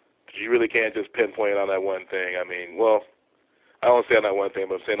 But you really can't just pinpoint on that one thing. I mean, well, I don't say on that one thing,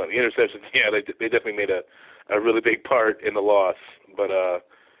 but I'm saying on the interceptions, yeah, they definitely made a really big part in the loss. But,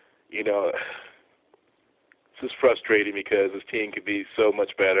 it's just frustrating because this team could be so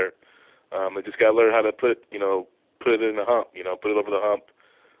much better. They just got to learn how to put it in the hump, put it over the hump,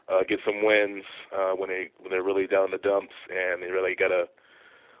 get some wins when they're really down in the dumps, and they really got to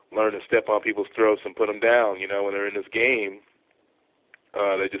learn to step on people's throats and put them down. When they're in this game,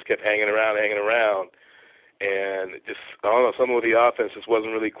 they just kept hanging around, and just, I don't know, some of the offense just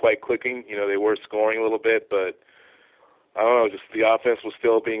wasn't really quite clicking. They were scoring a little bit, but I don't know, just the offense was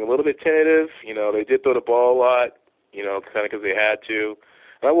still being a little bit tentative. They did throw the ball a lot, kind of because they had to.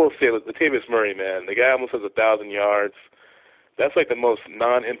 And I will say, Latavius Murray, man, the guy almost has 1,000 yards. That's like the most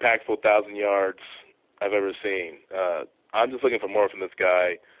non-impactful 1,000 yards I've ever seen. I'm just looking for more from this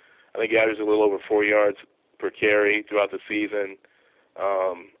guy. I think he averages a little over 4 yards per carry throughout the season.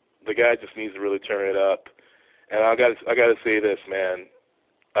 The guy just needs to really turn it up. And I got to say this, man.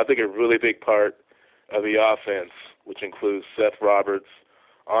 I think a really big part of the offense, which includes Seth Roberts,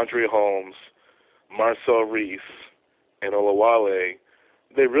 Andre Holmes, Marcel Reese, and Olawale,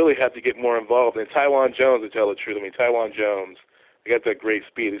 they really have to get more involved. And Tywan Jones, to tell the truth, Tywan Jones, they got that great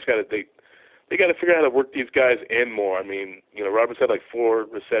speed. They got to figure out how to work these guys in more. Roberts had like 4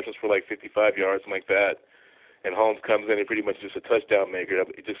 receptions for like 55 yards, something like that. And Holmes comes in and pretty much just a touchdown maker.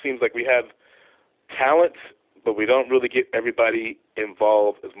 It just seems like we have talent, but we don't really get everybody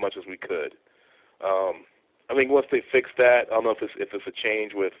involved as much as we could. I think once they fix that, I don't know if it's a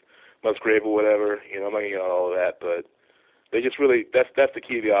change with Musgrave or whatever. I'm not going to get on all of that, but they just really that's the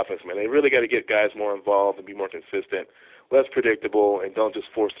key to the offense, man. They really got to get guys more involved and be more consistent, less predictable, and don't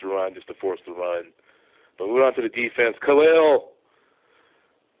just force the run just to force the run. But moving on to the defense, Khalil,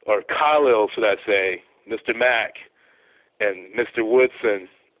 should I say, Mr. Mack and Mr. Woodson.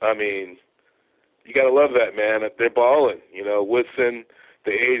 You got to love that, man. They're balling. Woodson,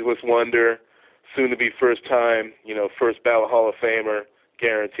 the ageless wonder. soon-to-be first-time, first ballot Hall of Famer,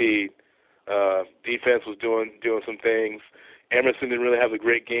 guaranteed. Defense was doing some things. Emerson didn't really have a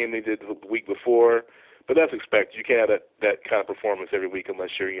great game they did the week before, but that's expected. You can't have that kind of performance every week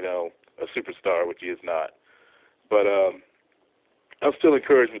unless you're, a superstar, which he is not. But I'm still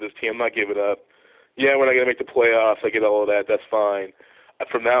encouraged with this team. I'm not giving up. Yeah, we're not going to make the playoffs. I get all of that. That's fine.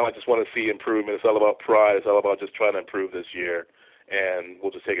 From now, I just want to see improvement. It's all about pride. It's all about just trying to improve this year, and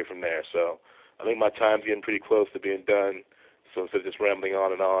we'll just take it from there. So I think my time's getting pretty close to being done. So instead of just rambling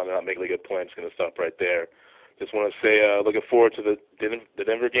on and not making a good point, I'm just going to stop right there. Just want to say looking forward to the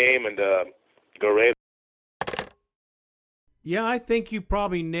Denver game, and go Raiders. Yeah, I think you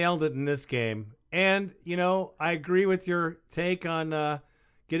probably nailed it in this game. And, I agree with your take on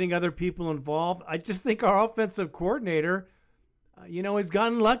getting other people involved. I just think our offensive coordinator, has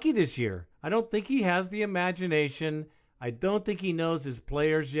gotten lucky this year. I don't think he has the imagination. I don't think he knows his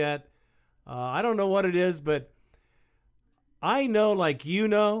players yet. I don't know what it is, but I know, like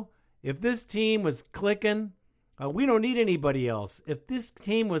if this team was clicking, we don't need anybody else. If this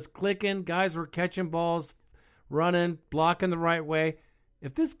team was clicking, guys were catching balls, running, blocking the right way.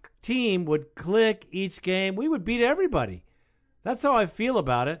 If this team would click each game, we would beat everybody. That's how I feel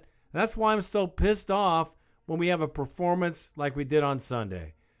about it. That's why I'm so pissed off when we have a performance like we did on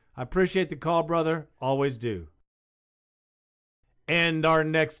Sunday. I appreciate the call, brother. Always do. And our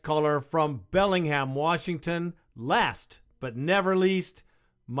next caller from Bellingham, Washington, last but never least,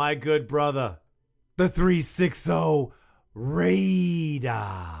 my good brother, the 360 Raider.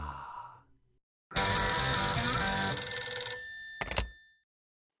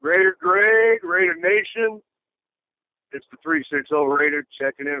 Raider Greg, Raider Nation. It's the 360 Raider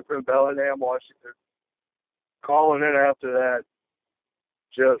checking in from Bellingham, Washington. Calling in after that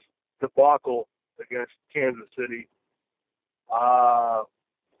just debacle against Kansas City.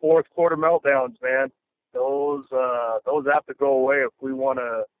 Fourth quarter meltdowns, man. Those have to go away if we want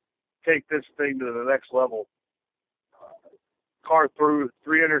to take this thing to the next level. Carr threw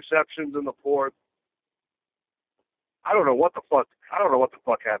 3 interceptions in the fourth. I don't know what the fuck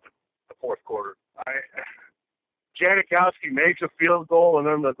happened in the fourth quarter. Janikowski makes a field goal, and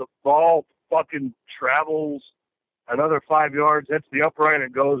then the ball fucking travels another 5 yards, hits the upright,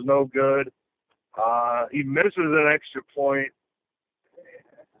 and goes no good. He misses an extra point.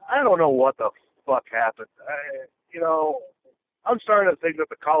 I don't know what the fuck happened. I'm starting to think that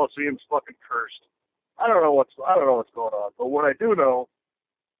the Coliseum's fucking cursed. I don't know what's going on. But what I do know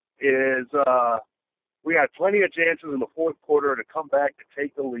is we had plenty of chances in the fourth quarter to come back to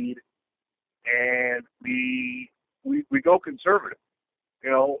take the lead, and we go conservative.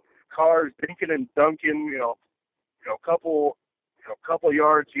 Carr's dinking and dunking. Couple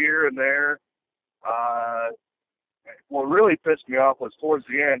yards here and there. What really pissed me off was towards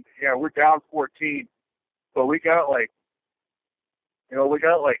the end. Yeah, we're down 14, but we got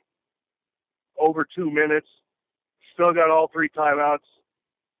over 2 minutes. Still got all 3 timeouts.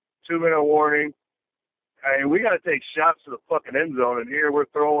 2-minute warning. I mean, we got to take shots to the fucking end zone, and here we're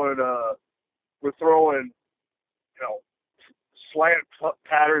throwing slant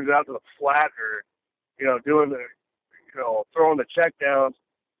patterns out to the flat, or doing the throwing the check downs.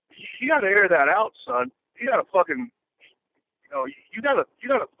 You got to air that out, son. You got to fucking you got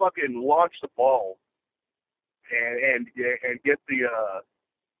to fucking launch the ball and get the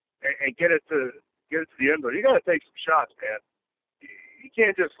and get it to the end zone. You got to take some shots, man. You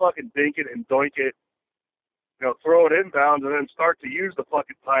can't just fucking dink it and doink it. Throw it inbounds and then start to use the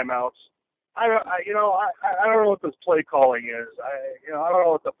fucking timeouts. I don't know what this play calling is. I don't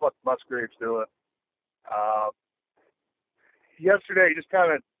know what the fuck Musgrave's doing. Yesterday just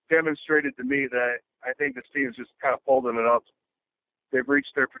kind of demonstrated to me that I think this team is just kind of folding it up. They've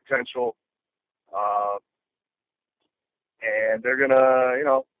reached their potential, and they're gonna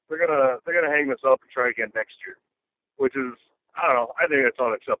hang this up and try again next year, which is, I don't know. I think it's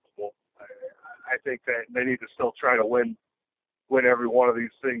unacceptable. I think that they need to still try to win every one of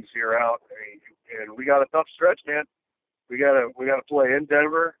these things here out. And we got a tough stretch, man. We gotta play in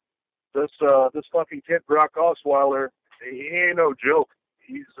Denver. This fucking kid Brock Osweiler, he ain't no joke.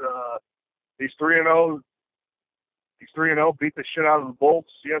 He's 3-0. He's 3-0. Beat the shit out of the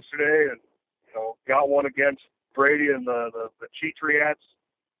Bolts yesterday, and got one against Brady and the Cheatriots,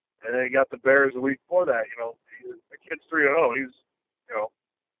 and then he got the Bears the week before that. The kid's 3-0. He's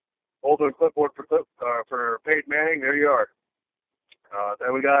holding a clipboard for Peyton Manning. There you are.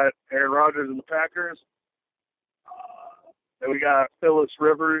 Then we got Aaron Rodgers and the Packers. Then we got Phyllis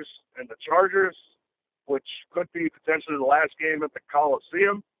Rivers and the Chargers, which could be potentially the last game at the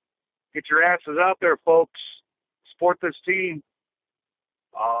Coliseum. Get your asses out there, folks. Support this team.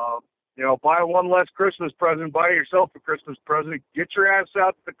 buy one less Christmas present, buy yourself a Christmas present, get your ass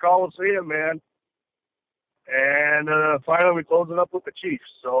out to the Coliseum, man. And finally we close it up with the Chiefs.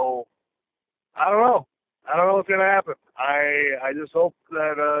 So I don't know. I don't know what's going to happen. I just hope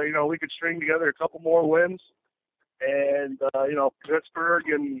that, we could string together a couple more wins. And,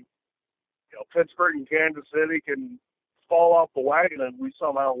 Pittsburgh and Kansas City can fall off the wagon and we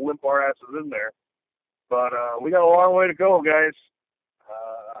somehow limp our asses in there. But we got a long way to go, guys.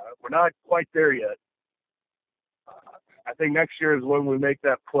 We're not quite there yet. I think next year is when we make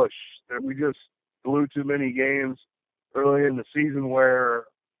that push. That we just blew too many games early in the season where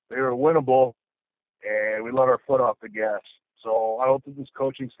they were winnable, and we let our foot off the gas. So I hope that this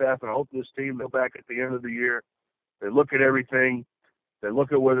coaching staff and I hope this team go back at the end of the year. They look at everything. They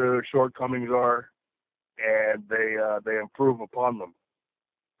look at where their shortcomings are, and they improve upon them.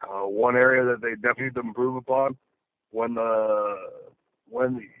 One area that they definitely need to improve upon when the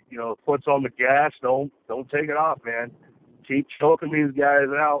foot's on the gas, don't take it off, man. Keep choking these guys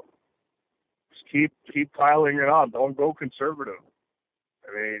out. Just keep piling it on. Don't go conservative.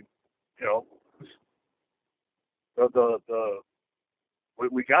 I mean,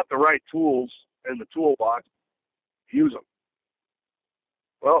 we got the right tools in the toolbox. Use them.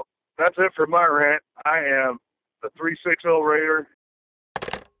 Well, that's it for my rant. I am the 360 Raider.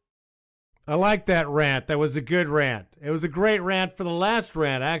 I like that rant. That was a good rant. It was a great rant for the last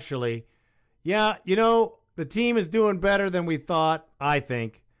rant, actually. Yeah, the team is doing better than we thought, I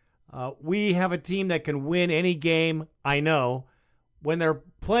think. We have a team that can win any game, I know. When they're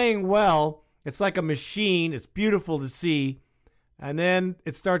playing well, it's like a machine. It's beautiful to see. And then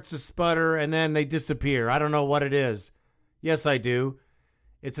it starts to sputter, and then they disappear. I don't know what it is. Yes, I do.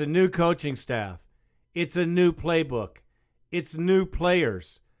 It's a new coaching staff. It's a new playbook. It's new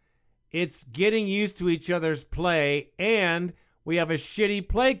players. It's getting used to each other's play, and we have a shitty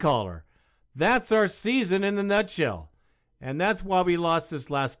play caller. That's our season in a nutshell. And that's why we lost this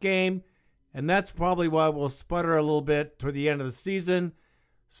last game, and that's probably why we'll sputter a little bit toward the end of the season.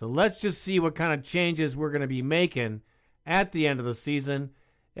 So let's just see what kind of changes we're going to be making at the end of the season.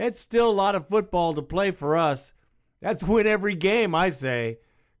 It's still a lot of football to play for us. That's win every game, I say.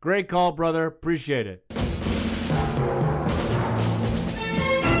 Great call, brother. Appreciate it.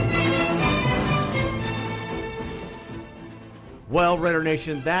 Well, Raider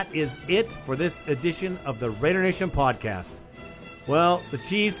Nation, that is it for this edition of the Raider Nation podcast. Well, the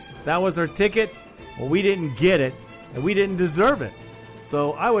Chiefs, that was our ticket. Well, we didn't get it, and we didn't deserve it.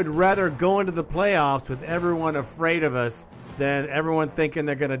 So I would rather go into the playoffs with everyone afraid of us than everyone thinking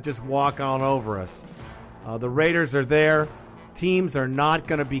they're going to just walk on over us. The Raiders are there. Teams are not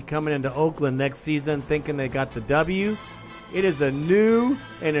going to be coming into Oakland next season thinking they got the W. It is a new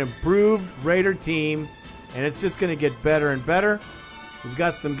and improved Raider team, and it's just going to get better and better. We've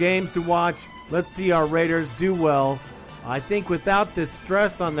got some games to watch. Let's see our Raiders do well. I think without this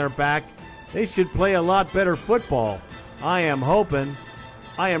stress on their back, they should play a lot better football. I am hoping.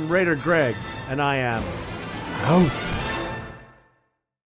 I am Raider Greg, and I am out.